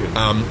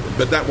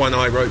 But that one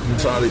I wrote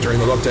entirely during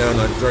the lockdown.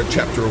 I wrote a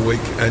chapter a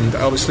week, and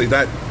obviously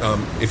that,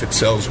 if it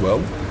sells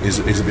well, is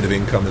a bit of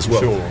income as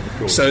well.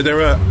 So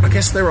there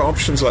are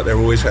options like there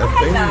always have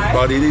been,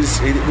 but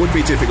it would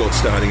be difficult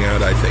starting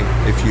out, I think,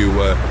 if you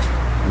were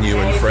new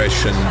and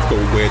fresh and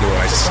thought, where do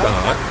I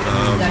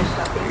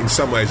start? In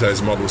some ways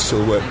those models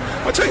still work.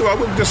 I'll tell you what,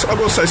 I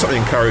will say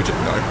something encouraging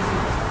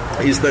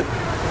though, is that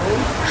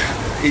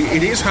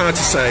it is hard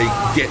to say,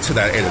 get to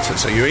that editor.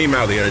 So you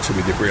email the editor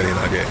with your brilliant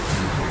idea.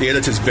 The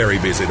editor's very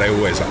busy. They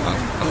always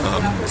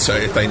are. So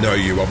if they know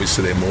you,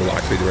 obviously they're more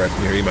likely to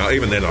open your email.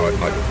 Even then,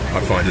 I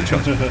find it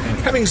challenging.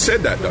 Having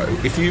said that, though,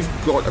 if you've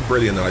got a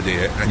brilliant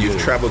idea and you've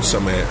travelled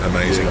somewhere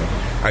amazing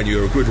and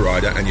you're a good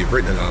writer and you've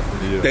written it up,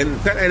 then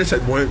that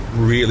editor won't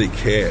really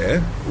care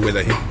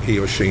whether he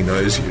or she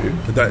knows you.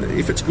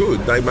 If it's good,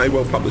 they may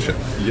well publish it.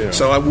 Yeah.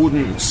 So I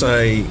wouldn't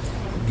say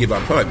give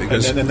up hope,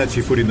 because and that's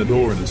your foot in the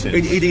door in a sense.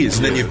 It is,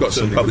 and then you've got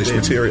some published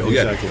material.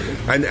 Exactly.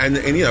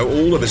 And you know,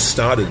 all of us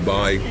started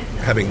by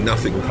having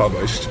nothing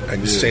published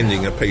and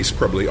sending a piece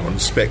probably on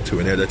spec to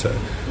an editor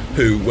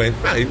who went,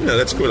 hey, no,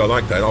 that's good, I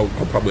like that, I'll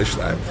publish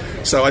that.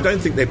 So I don't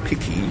think they're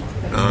picky.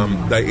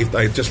 If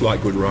they just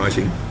like good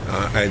writing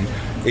and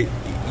it,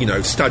 you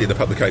know, study the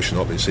publication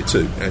obviously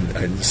too,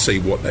 and see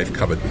what they've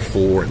covered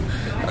before and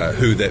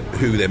who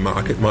their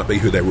market might be,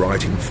 who they're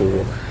writing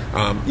for.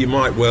 You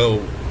might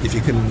well, if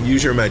you can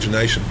use your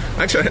imagination.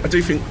 Actually, I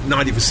do think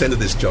 90% of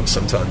this job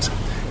sometimes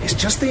is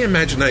just the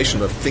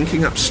imagination of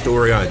thinking up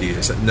story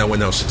ideas that no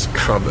one else has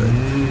covered,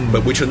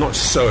 but which are not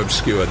so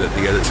obscure that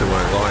the editor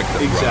won't like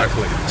them.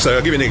 Exactly. Right? So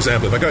I'll give you an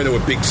example. If I go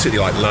to a big city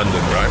like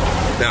London,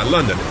 right? Now,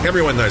 London,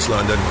 everyone knows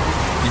London.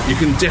 You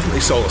can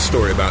definitely sell a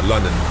story about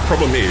London.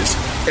 Problem is,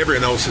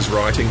 everyone else is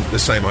writing the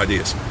same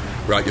ideas,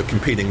 right? You're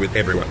competing with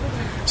everyone.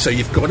 So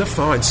you've got to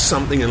find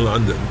something in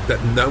London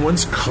that no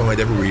one's kind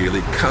of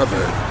really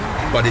covered,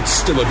 but it's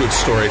still a good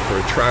story for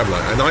a traveller.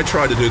 And I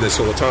try to do this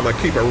all the time. I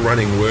keep a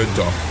running Word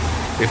doc.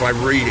 If I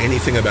read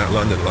anything about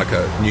London, like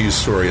a news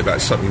story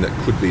about something that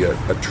could be a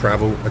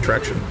travel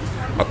attraction,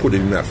 I put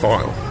it in that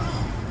file.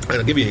 And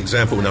I'll give you an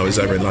example. When I was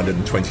over in London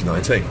in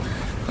 2019,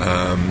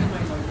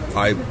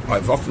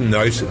 I've often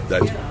noted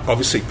that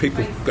obviously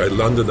people go to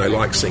London, they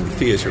like seeing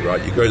theatre,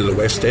 right? You go to the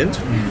West End,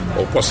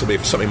 or possibly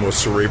for something more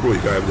cerebral,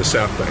 you go over the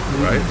South Bank,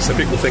 right? So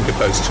people think of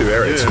those two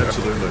areas. Yeah,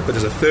 absolutely. But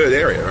there's a third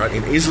area, right?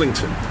 In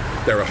Islington,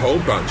 there are a whole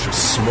bunch of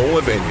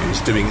smaller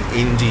venues doing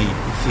indie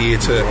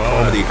theatre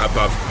comedy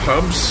above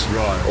pubs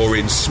or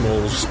in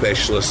small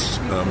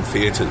specialist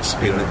theatres.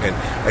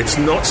 And it's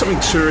not something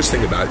tourists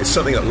think about, it's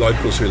something that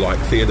locals who like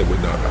theatre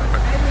would know about,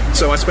 right?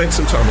 So I spent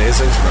some time in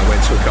Islington. I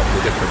went to a couple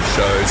of different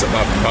shows,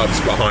 above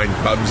pubs, behind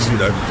pubs, you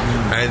know,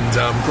 and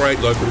great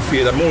local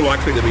theatre, more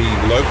likely to be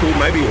local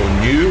maybe, or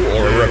new,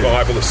 or a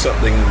revival of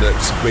something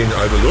that's been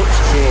overlooked.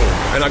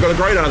 And I got a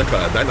great article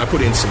out of that, and I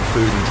put in some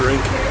food and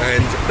drink,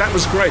 and that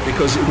was great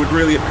because it would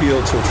really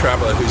appeal to a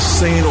traveller who's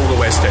seen all the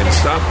West End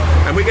stuff,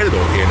 and we get it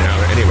all here now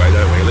anyway,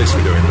 don't we? At least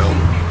we do in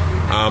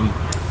Melbourne.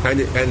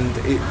 And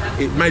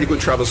it made a good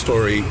travel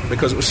story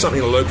because it was something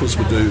the locals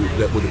would do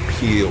that would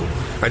appeal.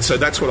 And so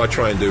that's what I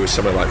try and do with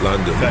somewhere like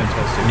London,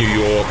 New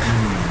York,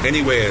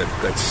 anywhere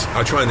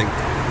I try and think,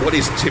 what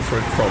is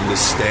different from the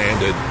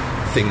standard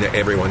thing that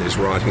everyone is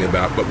writing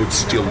about but would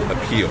still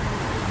appeal?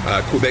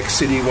 Quebec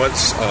City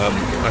once,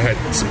 I had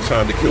some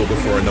time to kill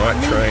before a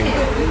night train,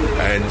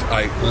 and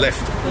I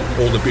left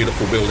all the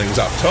beautiful buildings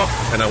up top,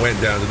 and I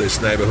went down to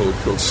this neighbourhood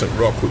called St.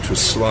 Roch, which was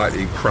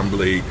slightly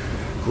crumbly,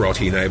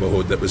 grotty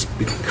neighbourhood that was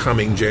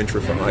becoming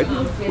gentrified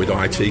with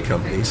IT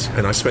companies,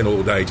 and I spent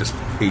all day just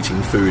eating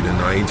food, and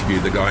I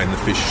interviewed the guy in the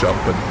fish shop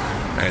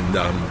and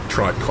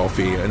tried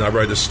coffee, and I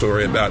wrote a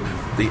story about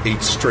the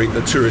Eat Street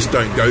that tourists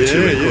don't go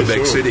to in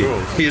Quebec City.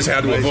 Here's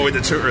how to avoid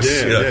the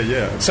tourists.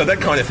 So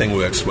that kind of thing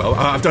works well.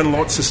 I've done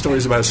lots of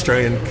stories about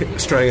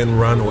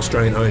Australian-run or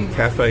Australian-owned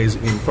cafes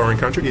in foreign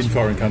countries.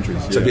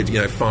 So I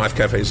did 5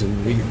 cafes in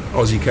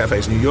Aussie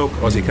cafes in New York,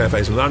 Aussie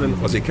cafes in London,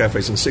 Aussie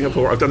cafes in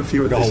Singapore. I've done a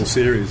few of the these. whole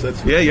series. I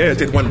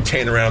did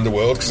 110 around the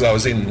world because I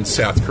was in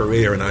South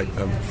Korea, and I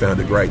found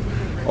a great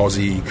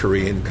Aussie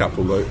Korean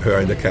couple who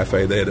owned a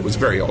cafe there that was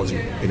very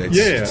Aussie in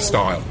its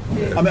style.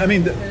 I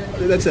mean,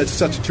 that's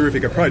such a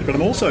terrific approach, but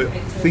I'm also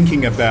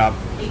thinking about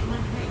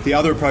the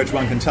other approach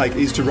one can take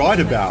is to write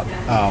about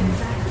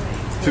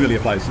familiar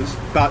places,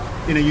 but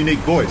in a unique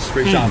voice, for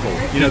example.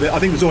 You know, I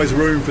think there's always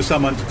room for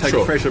someone to take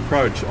a fresh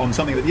approach on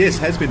something that, yes,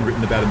 has been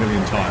written about a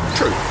million times.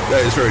 True.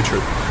 That is very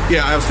true.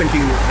 Yeah, I was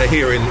thinking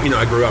here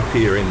I grew up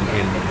here in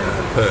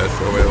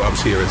Perth, or I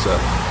was here as a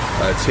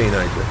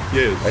teenager.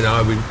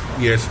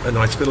 Yes. And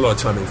I spent a lot of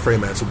time in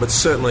Fremantle, but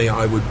certainly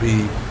I would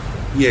be,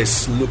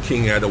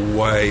 looking at a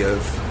way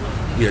of,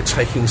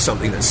 taking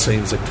something that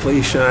seems a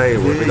cliche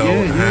or a bit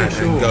old hat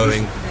and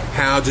going,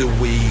 how do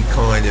we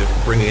kind of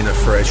bring in a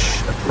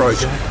fresh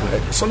approach?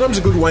 Exactly. Sometimes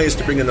a good way is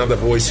to bring another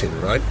voice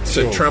in, right?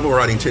 So travel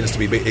writing tends to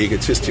be a bit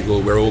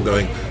egotistical. We're all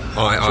going,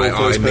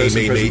 I,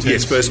 me.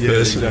 Yes, first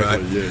person, exactly,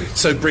 right? Yes.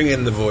 So bring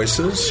in the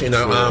voices.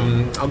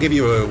 I'll give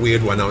you a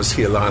weird one. I was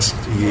here last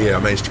year. I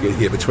managed to get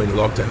here between the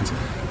lockdowns.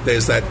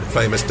 There's that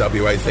famous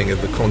WA thing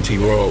of the Conti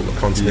roll, the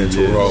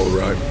continental roll,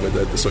 right, with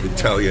the sort of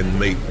Italian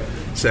meat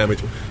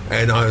sandwich.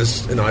 And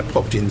I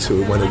popped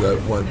into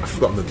I've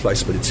forgotten the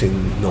place, but it's in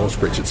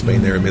Northbridge. It's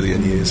been there a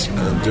million years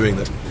doing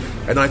this.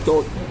 And I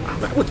thought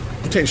that would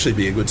potentially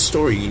be a good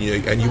story.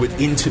 And you would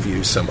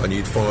interview someone.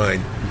 You'd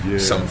find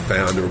some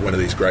founder of one of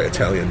these great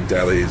Italian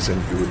delis, and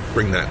you would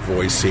bring that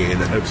voice in.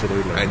 And,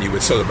 absolutely. And you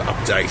would sort of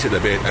update it a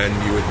bit,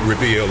 and you would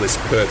reveal this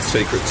Perth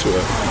secret to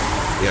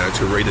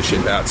to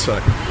readership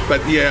outside.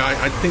 But yeah,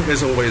 I think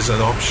there's always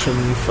an option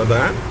for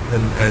that,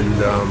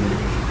 and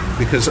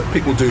because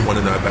people do want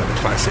to know about the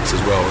classics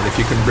as well, and if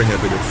you can bring a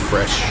bit of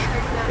fresh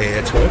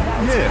air to it.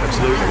 Yeah,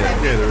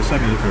 absolutely. Yeah, there are so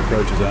many different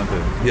approaches, aren't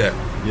there?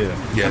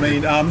 Yeah. I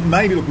mean,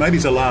 maybe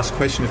it's a last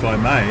question, if I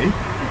may.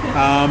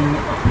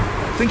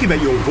 Thinking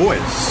about your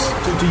voice,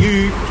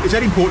 is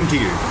that important to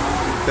you?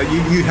 That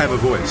you have a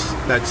voice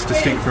that's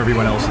distinct from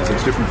everyone else's,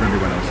 that's different from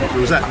everyone else's?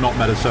 Or does that not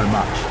matter so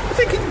much? I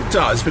think it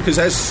does, because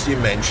as you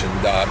mentioned,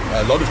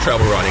 a lot of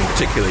travel writing,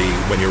 particularly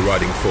when you're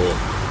writing for,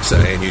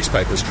 say, a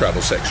newspaper's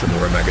travel section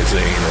or a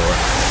magazine or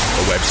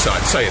a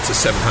website, say it's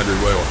a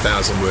 700-word or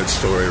 1,000-word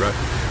story, right?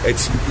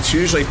 It's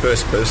usually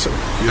first person,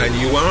 and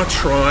you are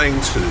trying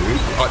to...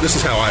 this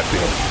is how I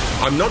feel.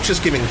 I'm not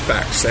just giving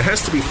facts. There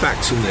has to be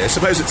facts in there.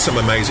 Suppose it's some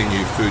amazing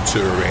new food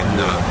tour in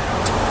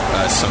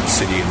some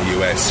city in the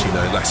US,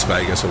 Las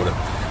Vegas or whatever.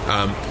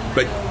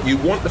 But you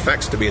want the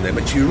facts to be in there,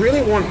 but you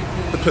really want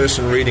the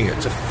person reading it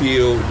to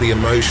feel the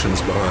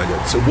emotions behind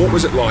it. So what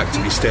was it like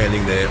to be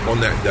standing there on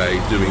that day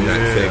doing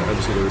that thing?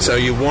 Absolutely. So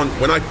you want...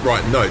 When I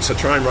write notes, I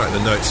try and write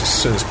the notes as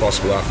soon as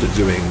possible after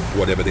doing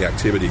whatever the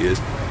activity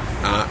is.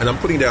 And I'm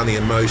putting down the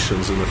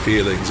emotions and the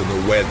feelings and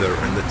the weather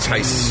and the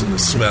tastes and the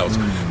smells,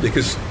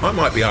 because I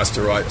might be asked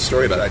to write a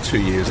story about that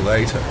 2 years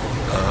later,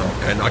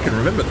 and I can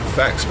remember the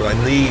facts, but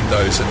I need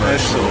those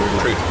emotional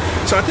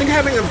truths. So I think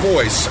having a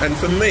voice, and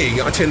for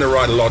me, I tend to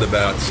write a lot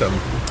about,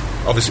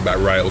 obviously about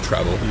rail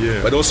travel,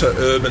 but also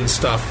urban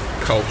stuff,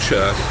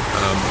 culture,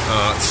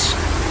 arts,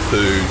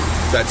 food.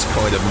 That's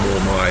kind of more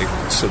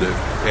my sort of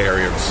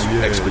area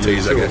of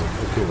expertise, I guess.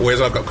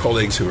 Whereas I've got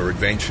colleagues who are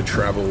adventure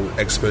travel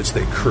experts,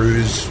 they're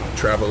cruise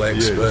travel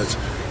experts.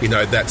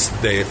 That's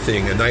their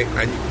thing,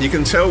 and you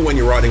can tell when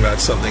you're writing about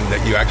something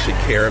that you actually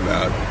care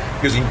about,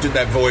 because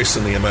that voice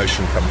and the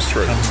emotion comes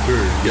through.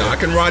 I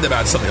can write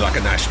about something like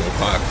a national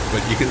park,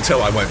 but you can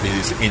tell I won't be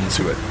as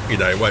into it.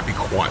 It won't be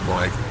quite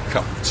my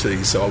cup of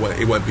tea, so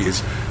it won't be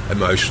as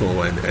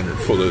emotional and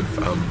full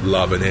of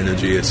love and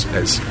energy as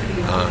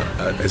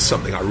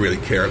something I really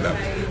care about.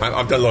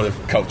 I've done a lot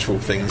of cultural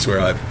things where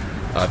I've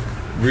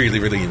really,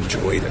 really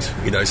enjoyed it.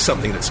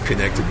 Something that's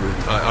connected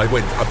with... I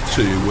went up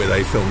to where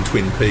they filmed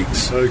Twin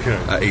Peaks,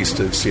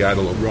 east of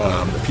Seattle,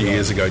 a few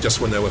years ago,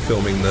 just when they were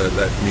filming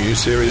that new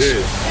series.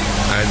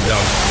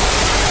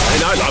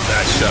 And I love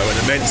that show, and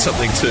it meant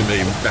something to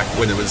me back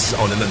when it was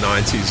on in the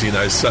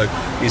 90s, so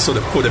you sort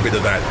of put a bit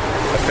of that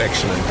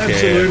affection and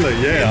care in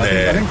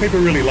there. I think people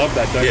really love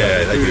that, don't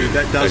they? They do.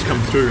 That does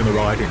come through in the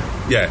writing.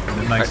 Yeah.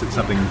 And it makes it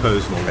something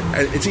personal.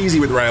 And it's easy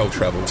with rail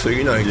travel too,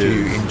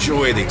 you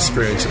enjoy the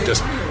experience of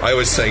just... I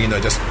always say,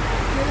 just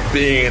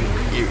being...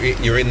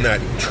 You're in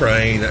that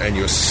train and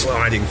you're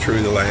sliding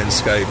through the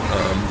landscape.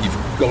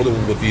 You've got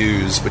all the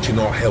views, but you're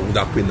not held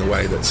up in the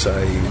way that,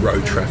 say,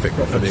 road traffic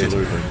often is.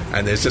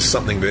 And there's just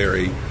something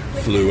very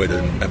fluid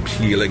and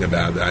appealing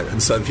about that.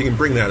 And so if you can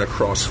bring that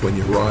across when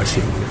you're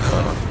writing,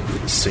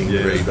 the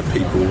scenery, the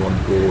people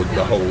on board,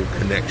 the whole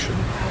connection,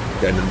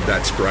 then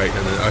that's great,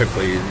 and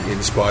hopefully it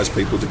inspires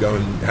people to go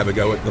and have a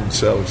go at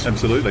themselves.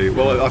 Absolutely.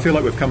 Well, I feel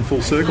like we've come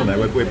full circle now.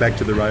 We're back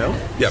to the rail,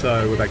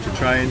 so we're back to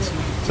trains.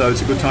 So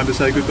it's a good time to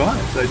say goodbye.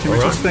 So Tim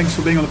Richards, thanks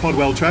for being on the pod.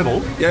 Well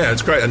travelled. Yeah,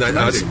 it's great. And I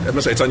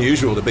must say it's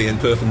unusual to be in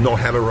Perth and not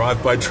have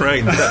arrived by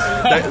train.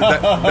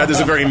 That is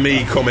a very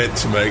me comment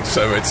to make,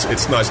 so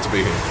it's nice to be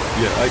here.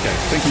 Yeah, okay.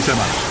 Thank you so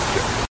much.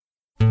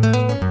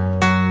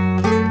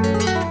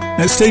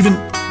 Now, Stephen,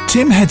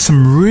 Tim had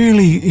some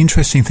really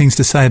interesting things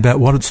to say about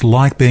what it's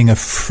like being a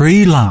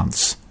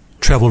freelance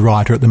travel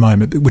writer at the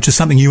moment, which is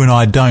something you and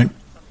I don't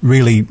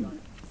really...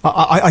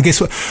 I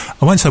guess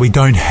I won't say we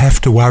don't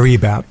have to worry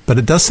about, but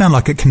it does sound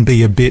like it can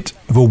be a bit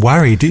of a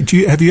worry.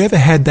 Have you ever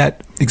had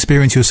that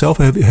experience yourself?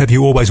 Have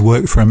you always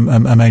worked for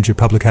a major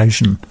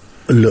publication?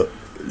 Look,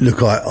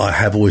 I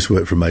have always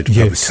worked for a major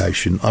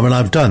publication. I mean,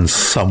 I've done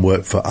some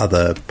work for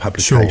other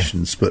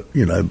publications, but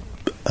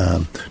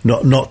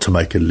not to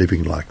make a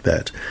living like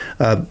that.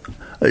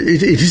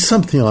 It is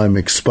something I'm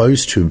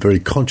exposed to and very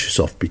conscious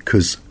of,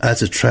 because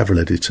as a travel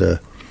editor,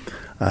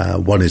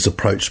 one is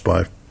approached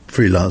by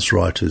freelance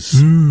writers.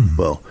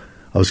 Well,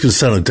 I was going to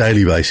say on a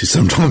daily basis,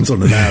 sometimes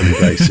on an hourly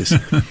basis.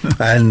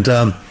 And,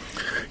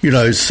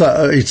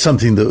 so it's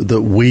something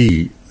that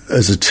we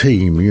as a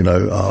team,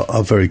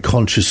 are very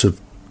conscious of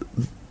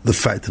the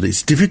fact that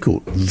it's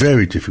difficult,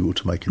 very difficult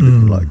to make a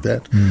living like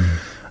that.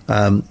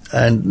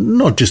 And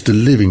not just a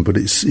living, but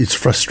it's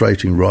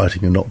frustrating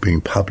writing and not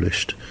being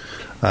published.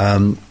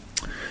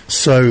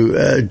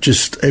 So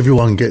just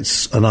everyone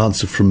gets an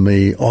answer from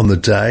me on the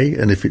day,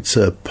 and if it's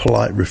a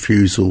polite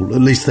refusal, at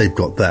least they've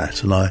got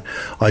that. And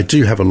I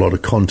do have a lot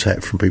of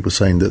contact from people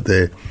saying that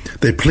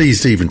they're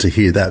pleased even to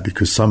hear that,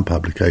 because some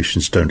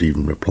publications don't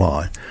even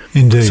reply.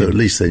 Indeed. So at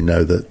least they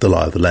know the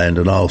lie of the land,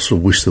 and I'll sort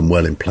of wish them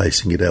well in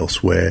placing it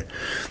elsewhere.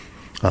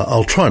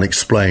 I'll try and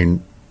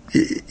explain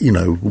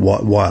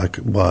why I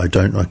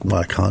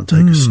can't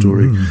take a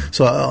story.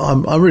 So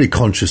I'm really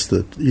conscious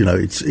that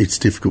it's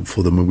difficult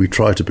for them, and we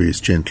try to be as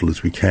gentle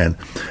as we can.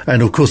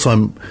 And of course,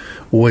 I'm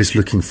always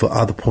looking for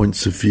other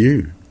points of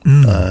view.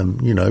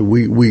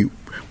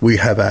 we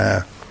have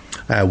our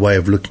way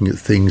of looking at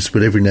things,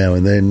 but every now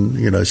and then,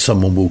 you know,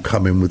 someone will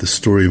come in with a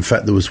story. In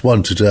fact, there was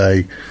one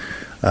today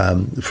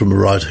from a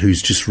writer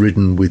who's just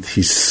ridden with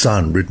his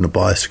son, ridden a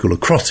bicycle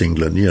across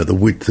England, you know, the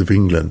width of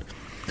England.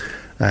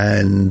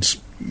 And,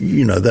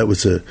 you know, that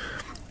was an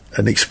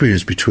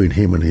experience between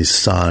him and his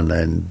son,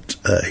 and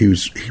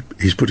he's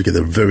put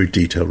together a very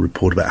detailed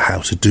report about how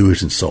to do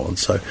it and so on.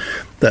 So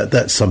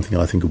that's something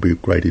I think will be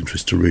of great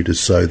interest to readers.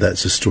 So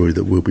that's a story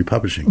that we'll be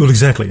publishing. Well,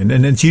 exactly, and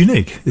it's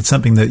unique. It's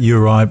something that you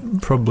or I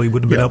probably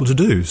wouldn't have been able to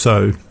do.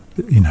 So,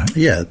 you know.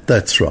 Yeah,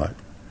 that's right.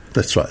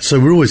 That's right. So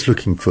we're always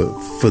looking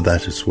for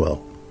that as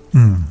well.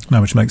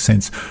 No, which makes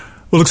sense.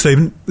 Well, look,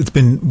 Stephen, it's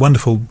been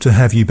wonderful to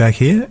have you back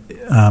here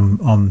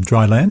on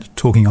dry land,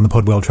 talking on the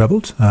Pod Well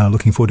Travelled.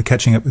 Looking forward to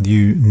catching up with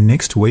you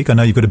next week. I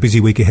know you've got a busy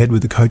week ahead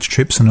with the coach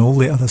trips and all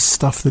the other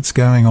stuff that's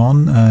going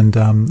on, and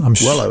I'm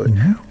sure.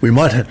 Well, we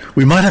might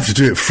have to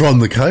do it from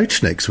the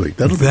coach next week.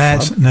 That'll be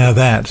fun. Now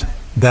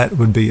that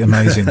would be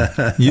amazing.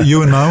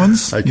 you and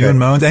Mowens, okay. You and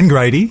Mowens and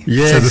Grady.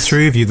 Yes. So the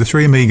three of you, the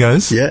three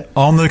amigos,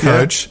 on the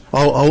coach.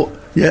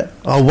 Yeah.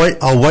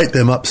 I'll wait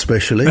them up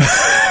specially.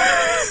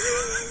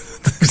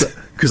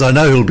 Because I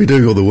know he'll be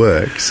doing all the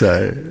work.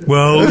 So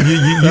well,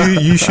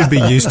 you should be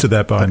used to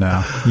that by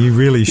now. You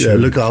really should.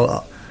 Yeah,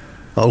 look,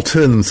 I'll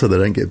turn them so they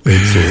don't get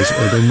bed sores,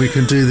 and then we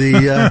can do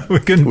the we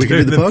can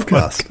do the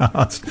podcast.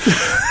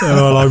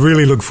 Well, I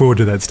really look forward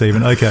to that,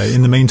 Stephen. Okay.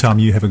 In the meantime,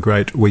 you have a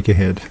great week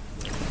ahead.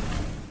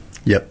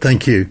 Yep.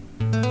 Thank you.